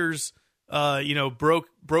 broke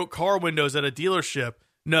car windows at a dealership."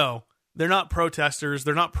 No, they're not protesters.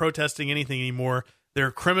 They're not protesting anything anymore.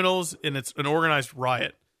 They're criminals, and it's an organized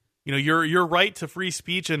riot. Your right to free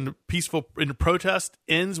speech and peaceful protest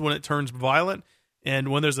ends when it turns violent, and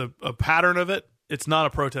when there's a pattern of it, it's not a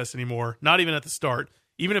protest anymore. Not even at the start.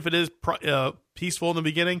 Even if it is peaceful in the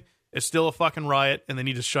beginning, it's still a fucking riot, and they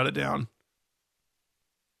need to shut it down.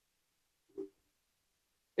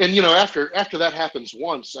 And after that happens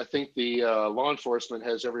once, I think the law enforcement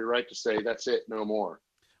has every right to say, "That's it, no more."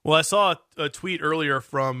 Well, I saw a tweet earlier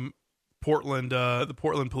from Portland, the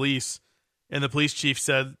Portland police, and the police chief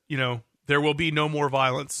said, there will be no more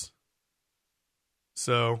violence.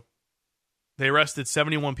 So they arrested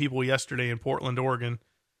 71 people yesterday in Portland, Oregon.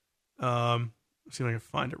 Let's see if I can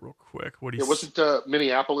find it real quick. Wasn't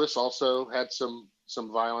Minneapolis also had some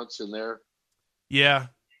violence in their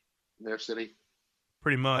city?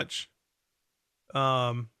 Pretty much.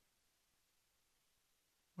 Where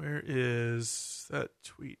is that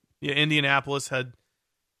tweet? Yeah, Indianapolis had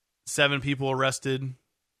 7 people arrested.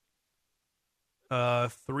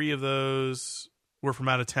 3 of those were from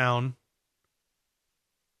out of town.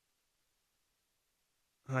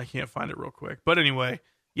 I can't find it real quick. But anyway,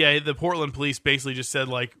 yeah, the Portland police basically just said,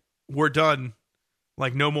 we're done.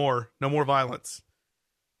 No more violence.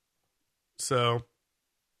 So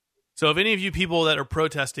if any of you people that are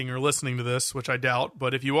protesting are listening to this, which I doubt,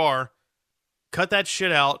 but if you are, cut that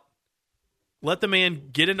shit out. Let the man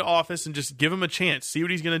get into office and just give him a chance. See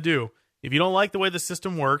what he's going to do. If you don't like the way the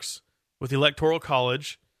system works with the Electoral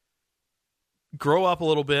College, grow up a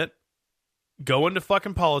little bit, go into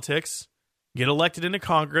fucking politics, get elected into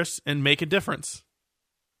Congress, and make a difference.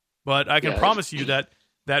 But I can promise you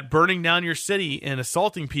that burning down your city and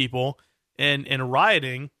assaulting people and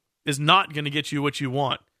rioting is not going to get you what you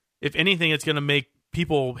want. If anything, it's going to make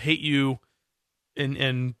people hate you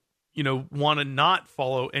and want to not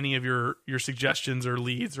follow any of your suggestions or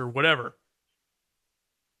leads or whatever.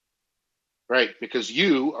 Right, because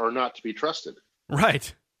you are not to be trusted.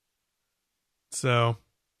 Right. So,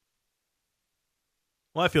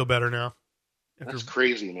 well, I feel better now. That's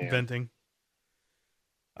crazy, man. Venting.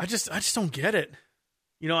 I just don't get it.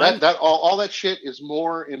 All that shit is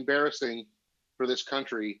more embarrassing for this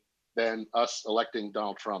country than us electing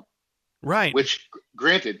Donald Trump. Right. Which,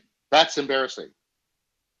 granted, that's embarrassing.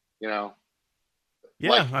 Yeah,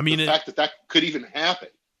 the fact that could even happen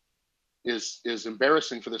is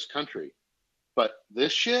embarrassing for this country. But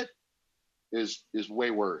this shit is way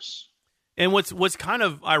worse. And what's kind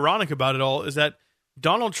of ironic about it all is that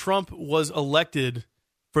Donald Trump was elected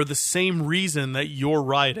for the same reason that you're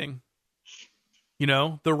rioting.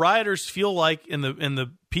 The rioters feel like, in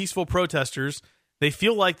the peaceful protesters, they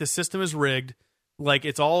feel like the system is rigged, like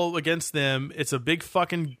it's all against them. It's a big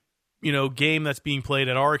fucking, game that's being played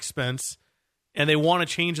at our expense, and they want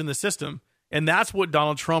to change in the system. And that's what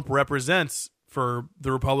Donald Trump represents for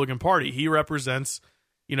the Republican Party. He represents,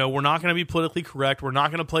 we're not going to be politically correct. We're not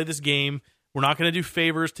going to play this game. We're not going to do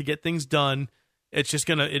favors to get things done. It's just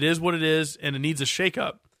it is what it is, and it needs a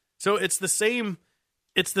shakeup. So it's the same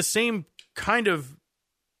kind of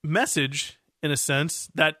message, in a sense,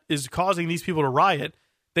 that is causing these people to riot.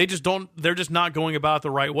 They're just not going about it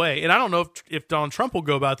the right way. And I don't know if Donald Trump will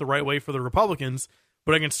go about it the right way for the Republicans,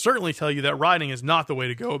 but I can certainly tell you that rioting is not the way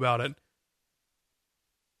to go about it.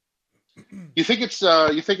 You think it's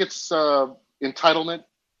entitlement?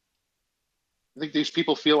 I think these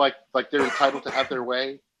people feel like they're entitled to have their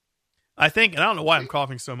way. I think, and I don't know why I'm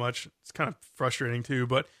coughing so much. It's kind of frustrating too,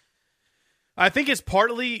 but I think it's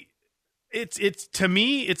partly, it's to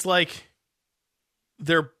me, it's like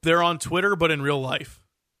they're on Twitter, but in real life.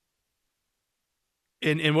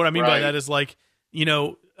 And what I mean by that is I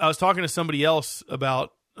was talking to somebody else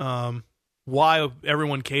about why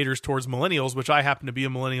everyone caters towards millennials, which I happen to be a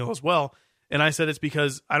millennial as well. And I said it's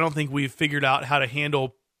because I don't think we've figured out how to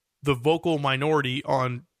handle the vocal minority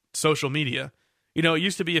on social media. It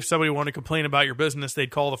used to be if somebody wanted to complain about your business, they'd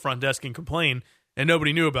call the front desk and complain, and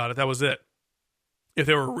nobody knew about it. That was it. If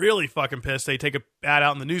they were really fucking pissed, they'd take an ad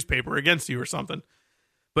out in the newspaper against you or something.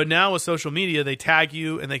 But now with social media, they tag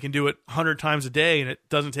you, and they can do it 100 times a day, and it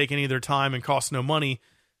doesn't take any of their time and costs no money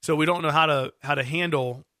So we don't know how to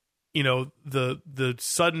handle, the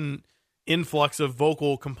sudden influx of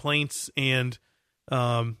vocal complaints and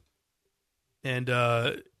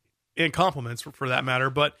compliments for that matter.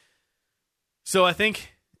 But so I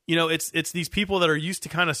think, it's these people that are used to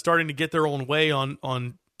kind of starting to get their own way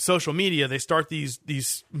on social media. They start these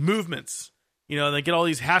movements, they get all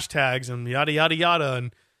these hashtags and yada, yada,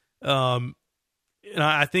 yada. And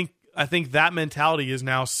I think that mentality is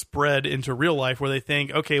now spread into real life where they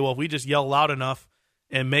think, okay, well, if we just yell loud enough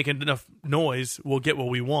and make enough noise, we'll get what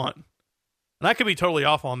we want. And I could be totally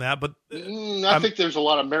off on that, but I think there's a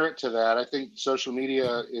lot of merit to that. I think social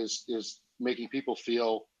media is making people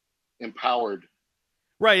feel empowered.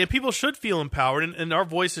 Right, and people should feel empowered, and our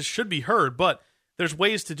voices should be heard, but there's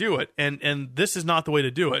ways to do it, and this is not the way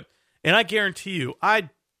to do it. And I guarantee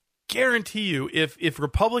you, if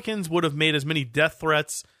Republicans would have made as many death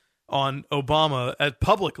threats on Obama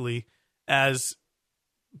publicly as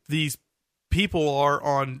these people are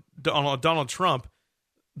on Donald Trump,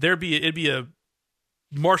 it'd be a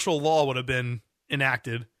martial law would have been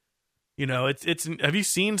enacted. It's have you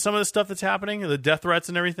seen some of the stuff that's happening, the death threats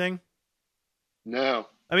and everything? No.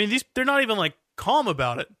 I mean, they're not even like calm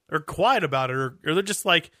about it or quiet about it, or they're just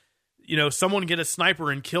like, someone get a sniper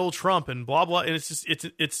and kill Trump and blah, blah. And it's just,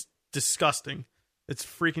 it's disgusting. It's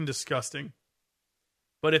freaking disgusting.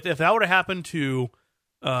 But if that would have happened to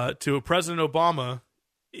President Obama,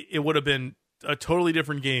 it would have been a totally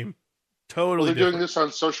different game. Totally they're different. Doing this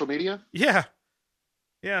on social media? Yeah.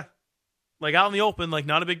 Yeah. Like out in the open, like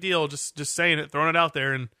not a big deal. Just saying it, throwing it out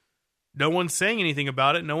there, and no one's saying anything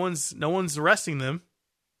about it. No one's arresting them.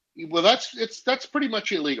 Well, that's pretty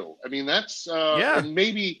much illegal. I mean, that's and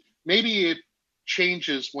maybe it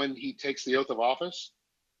changes when he takes the oath of office.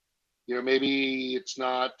 Maybe it's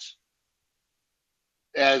not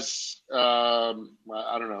as I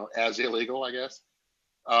don't know, as illegal, I guess,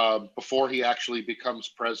 before he actually becomes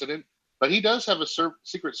president. But he does have a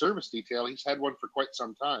Secret Service detail. He's had one for quite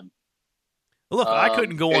some time. Look, I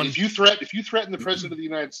couldn't go on. If you threaten the president of the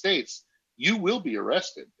United States, you will be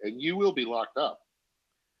arrested and you will be locked up.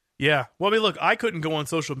 Yeah. Well, I mean, look, I couldn't go on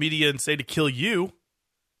social media and say to kill you.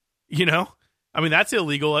 I mean, that's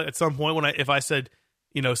illegal at some point if I said,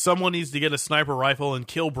 someone needs to get a sniper rifle and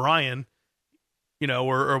kill Brian,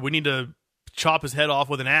 or we need to chop his head off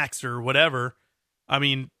with an axe or whatever. I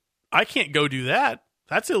mean, I can't go do that.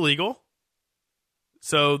 That's illegal.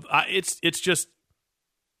 So it's just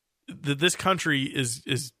this country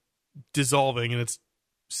is dissolving, and it's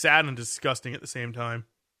sad and disgusting at the same time.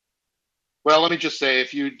 Well, let me just say,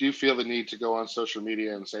 if you do feel the need to go on social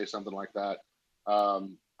media and say something like that,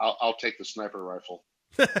 I'll take the sniper rifle.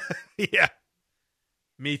 Yeah,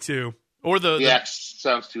 me too. Or the axe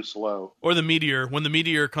sounds too slow. Or the meteor. When the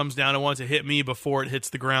meteor comes down, it wants to hit me before it hits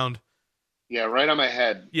the ground. Yeah, right on my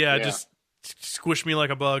head. Yeah, just squish me like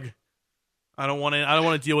a bug. I don't want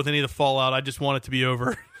to deal with any of the fallout. I just want it to be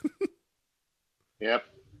over. Yep.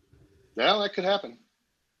 Well, that could happen.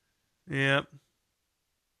 Yep.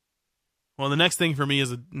 Well, the next thing for me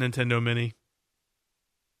is a Nintendo Mini.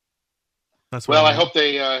 That's what I hope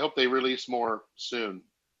they release more soon,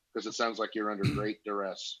 because it sounds like you're under great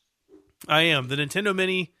duress. I am. The Nintendo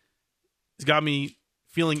Mini has got me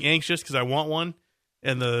feeling anxious because I want one,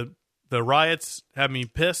 and the riots have me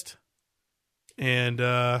pissed, and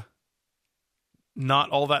not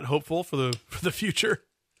all that hopeful for the future.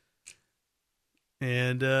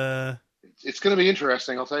 And it's going to be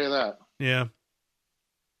interesting, I'll tell you that. Yeah.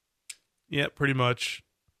 Yeah, pretty much.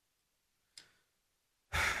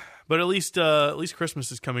 But at least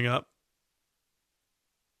Christmas is coming up.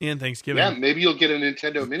 And Thanksgiving. Yeah, maybe you'll get a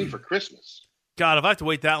Nintendo Mini for Christmas. God, if I have to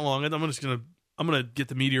wait that long, I'm gonna get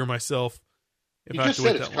the Meteor myself. If you I just have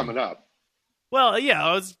to said wait it's that coming long. up. Well,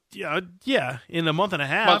 yeah, in a month and a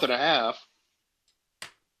half.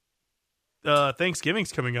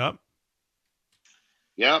 Thanksgiving's coming up.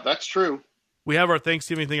 Yeah, that's true. We have our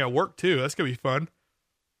Thanksgiving thing at work too. That's gonna be fun.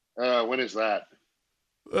 When is that?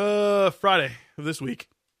 Friday of this week.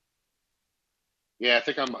 Yeah, I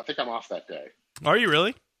think I'm off that day. Are you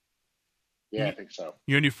really? Yeah, I think so.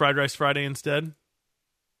 You're gonna do Fried Rice Friday instead?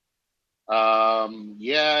 Yeah,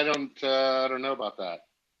 I don't know about that.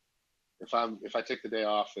 If I take the day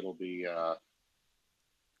off, it'll be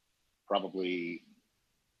probably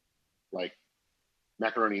like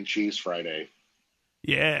macaroni and cheese Friday.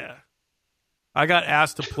 Yeah. I got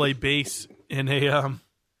asked to play bass in a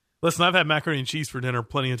listen, I've had macaroni and cheese for dinner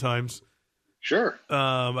plenty of times. Sure.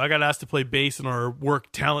 I got asked to play bass in our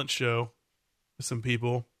work talent show with some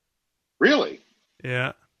people. Really?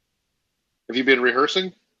 Yeah. Have you been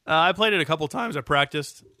rehearsing? I played it a couple times. I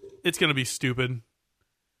practiced. It's going to be stupid.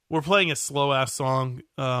 We're playing a slow ass song.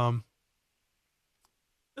 Ain't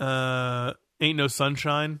No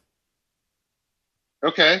Sunshine.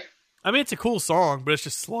 Okay. I mean, it's a cool song, but it's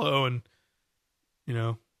just slow and,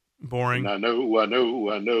 boring. And I know.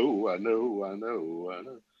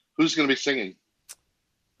 Who's going to be singing?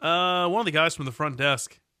 One of the guys from the front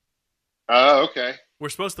desk. Oh, okay. We're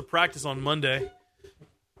supposed to practice on Monday.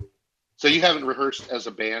 So you haven't rehearsed as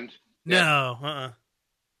a band? No,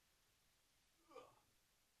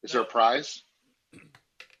 Is there a prize?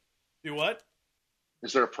 Do what?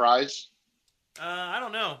 Is there a prize? I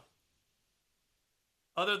don't know.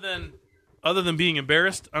 Other than being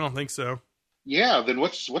embarrassed, I don't think so. Yeah, then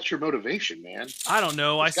what's your motivation, man? I don't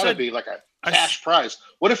know. It's got to be like a cash prize.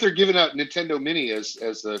 What if they're giving out Nintendo Mini as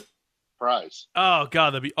the prize? Oh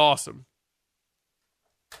God, that'd be awesome.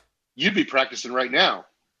 You'd be practicing right now.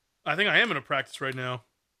 I think I am going to practice right now.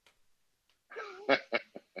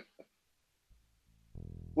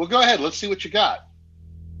 Well, go ahead. Let's see what you got.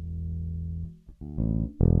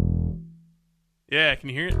 Yeah, can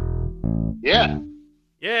you hear it? Yeah.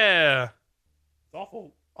 Yeah. It's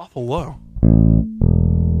awful low.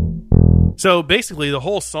 So basically, the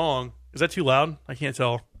whole song, is that too loud? I can't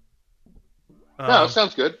tell. No, it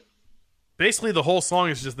sounds good. Basically, the whole song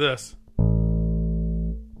is just this.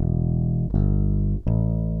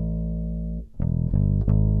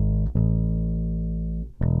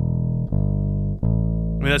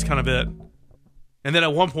 I mean, that's kind of it. And then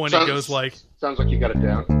at one point, it goes like... Sounds like you got it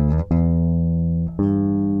down.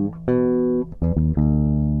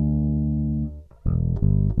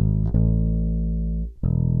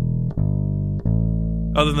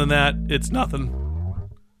 Other than that, it's nothing.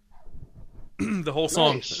 The whole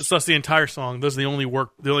song. Nice. That's the entire song. Those are the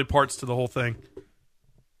only parts to the whole thing.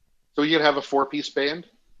 So you're going to have a 4-piece band?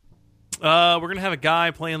 We're going to have a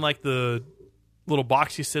guy playing like the little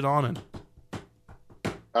box you sit on and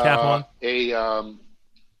tap on. A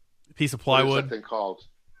piece of plywood. What is that thing called?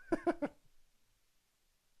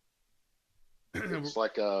 It's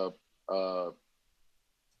like a what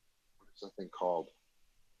is that thing called?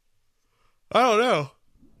 I don't know.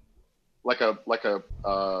 Like a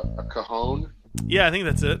cajon? Yeah, I think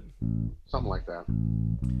that's it. Something like that.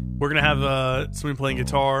 We're gonna have somebody playing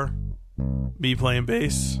guitar, me playing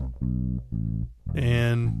bass,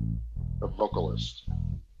 and a vocalist.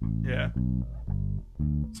 Yeah,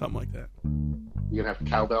 something like that. You gonna have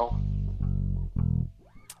cowbell?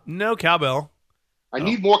 No cowbell. I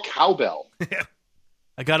need more cowbell. Yeah,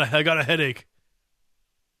 I got a headache.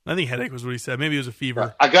 I think headache was what he said. Maybe it was a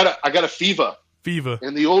fever. I got a fever. Fever.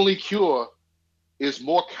 And the only cure is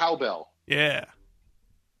more cowbell. Yeah.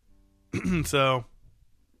 So,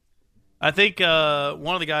 I think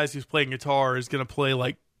one of the guys who's playing guitar is going to play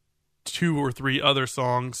like 2 or 3 other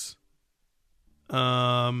songs.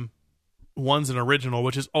 One's an original,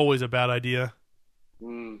 which is always a bad idea.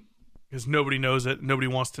 Because nobody knows it. Nobody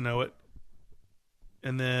wants to know it.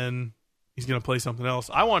 And then he's going to play something else.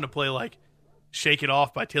 I wanted to play like Shake It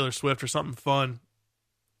Off by Taylor Swift or something fun.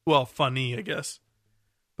 Well, funny, I guess.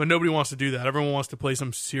 But nobody wants to do that. Everyone wants to play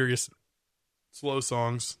some serious, slow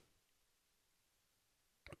songs.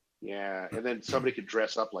 Yeah, and then somebody could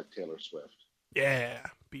dress up like Taylor Swift. Yeah,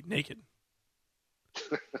 be naked.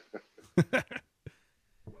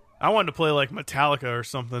 I wanted to play like Metallica or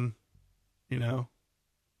something. You know,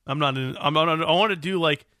 I want to do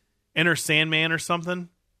like Enter Sandman or something.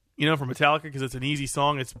 You know, for Metallica because it's an easy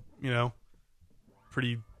song. It's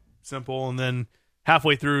pretty simple, and then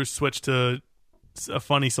halfway through switch to a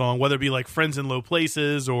funny song, whether it be like Friends in Low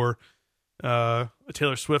Places or a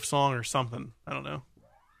Taylor Swift song or something. I don't know.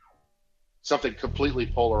 Something completely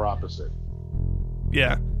polar opposite.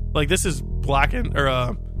 Yeah. Like this is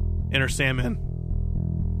Enter Sandman.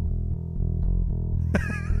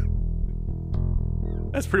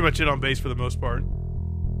 That's pretty much it on bass for the most part.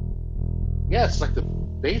 Yeah, it's like the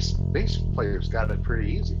bass players got it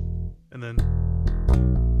pretty easy. And then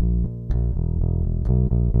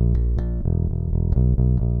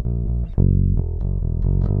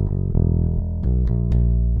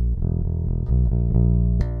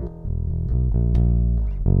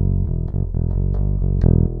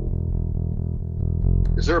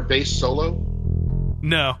is there a bass solo?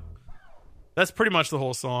 No. That's pretty much the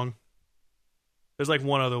whole song. There's like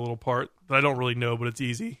one other little part that I don't really know, but it's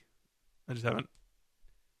easy. I just haven't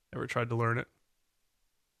ever tried to learn it.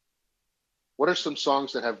 What are some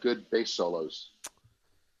songs that have good bass solos?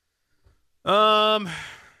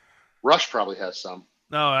 Rush probably has some.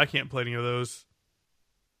 No, I can't play any of those.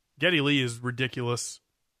 Geddy Lee is ridiculous.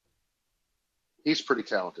 He's pretty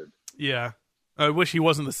talented. Yeah. I wish he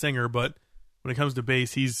wasn't the singer, but when it comes to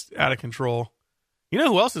bass, he's out of control. You know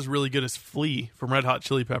who else is really good as Flea from Red Hot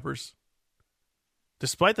Chili Peppers?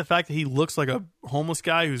 Despite the fact that he looks like a homeless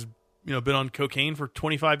guy who's been on cocaine for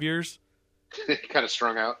 25 years. Kind of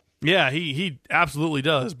strung out. Yeah, he absolutely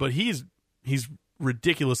does, but he's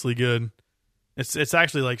ridiculously good. It's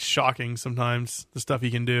actually like shocking sometimes the stuff he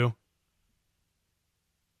can do.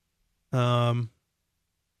 I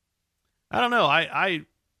don't know. I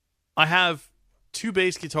have 2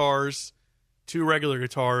 bass guitars, 2 regular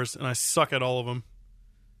guitars, and I suck at all of them.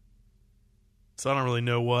 So I don't really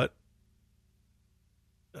know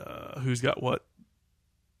who's got what.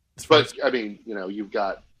 But I mean, you've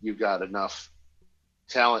got enough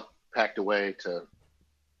talent packed away to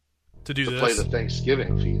play the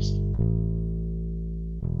Thanksgiving feast.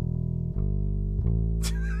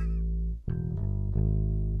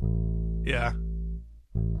 Yeah.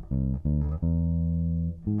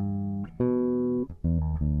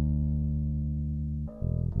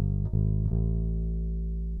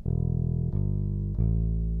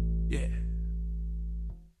 Yeah.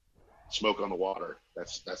 Smoke on the Water.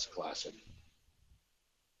 That's classic.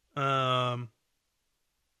 Yeah,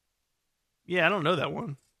 I don't know that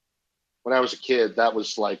one. When I was a kid, that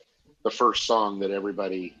was like the first song that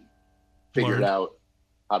everybody figured out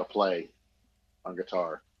how to play on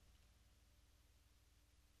guitar.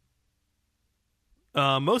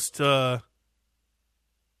 Yeah.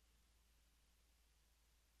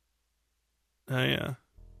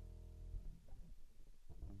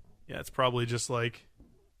 Yeah, it's probably just like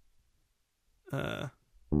that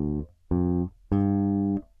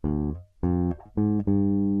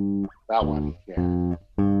one. Yeah.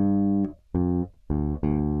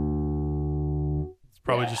 It's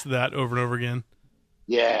probably just that over and over again.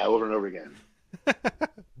 Yeah, over and over again.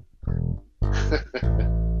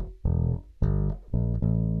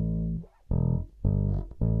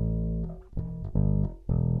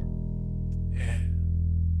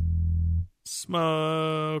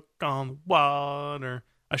 Smoke on the water.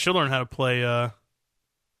 I should learn how to play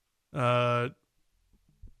One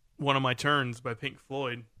of My Turns by Pink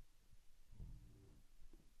Floyd.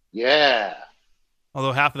 Yeah.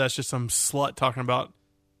 Although half of that's just some slut talking about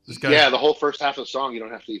this guy. Yeah, the whole first half of the song you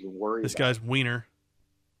don't have to even worry this about. Guy's wiener.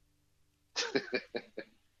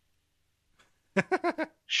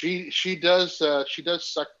 She does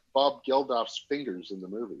suck Bob Geldof's fingers in the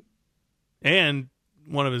movie. And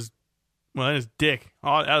his dick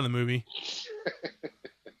out of the movie.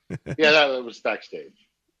 Yeah, that was backstage.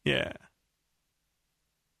 Yeah.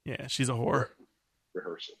 Yeah, she's a whore.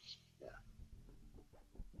 Rehearsals. Yeah.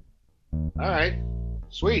 All right.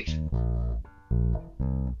 Sweet.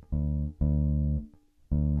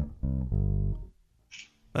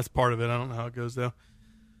 That's part of it. I don't know how it goes, though.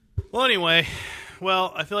 Well, anyway.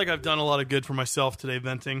 Well, I feel like I've done a lot of good for myself today,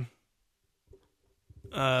 venting.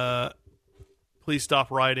 Please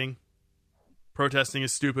stop rioting. Protesting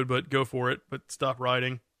is stupid, but go for it. But stop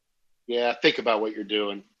rioting. Yeah, think about what you're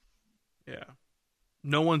doing. Yeah.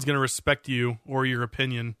 No one's going to respect you or your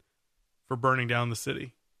opinion for burning down the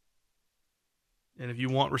city. And if you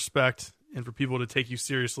want respect and for people to take you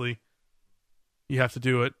seriously, you have to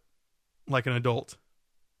do it like an adult.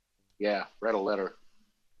 Yeah, write a letter.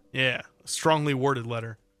 Yeah, a strongly worded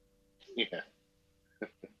letter. Yeah.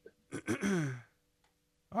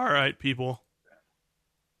 All right, people.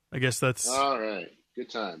 I guess that's... All right. Good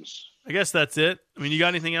times. I guess that's it. I mean, you got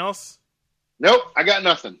anything else? Nope, I got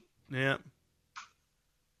nothing. Yeah.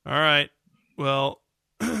 All right. Well,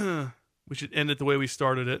 we should end it the way we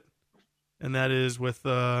started it. And that is with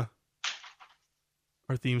our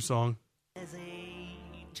theme song.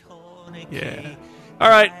 Yeah. All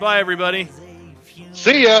right. Bye, everybody.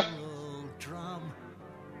 See ya.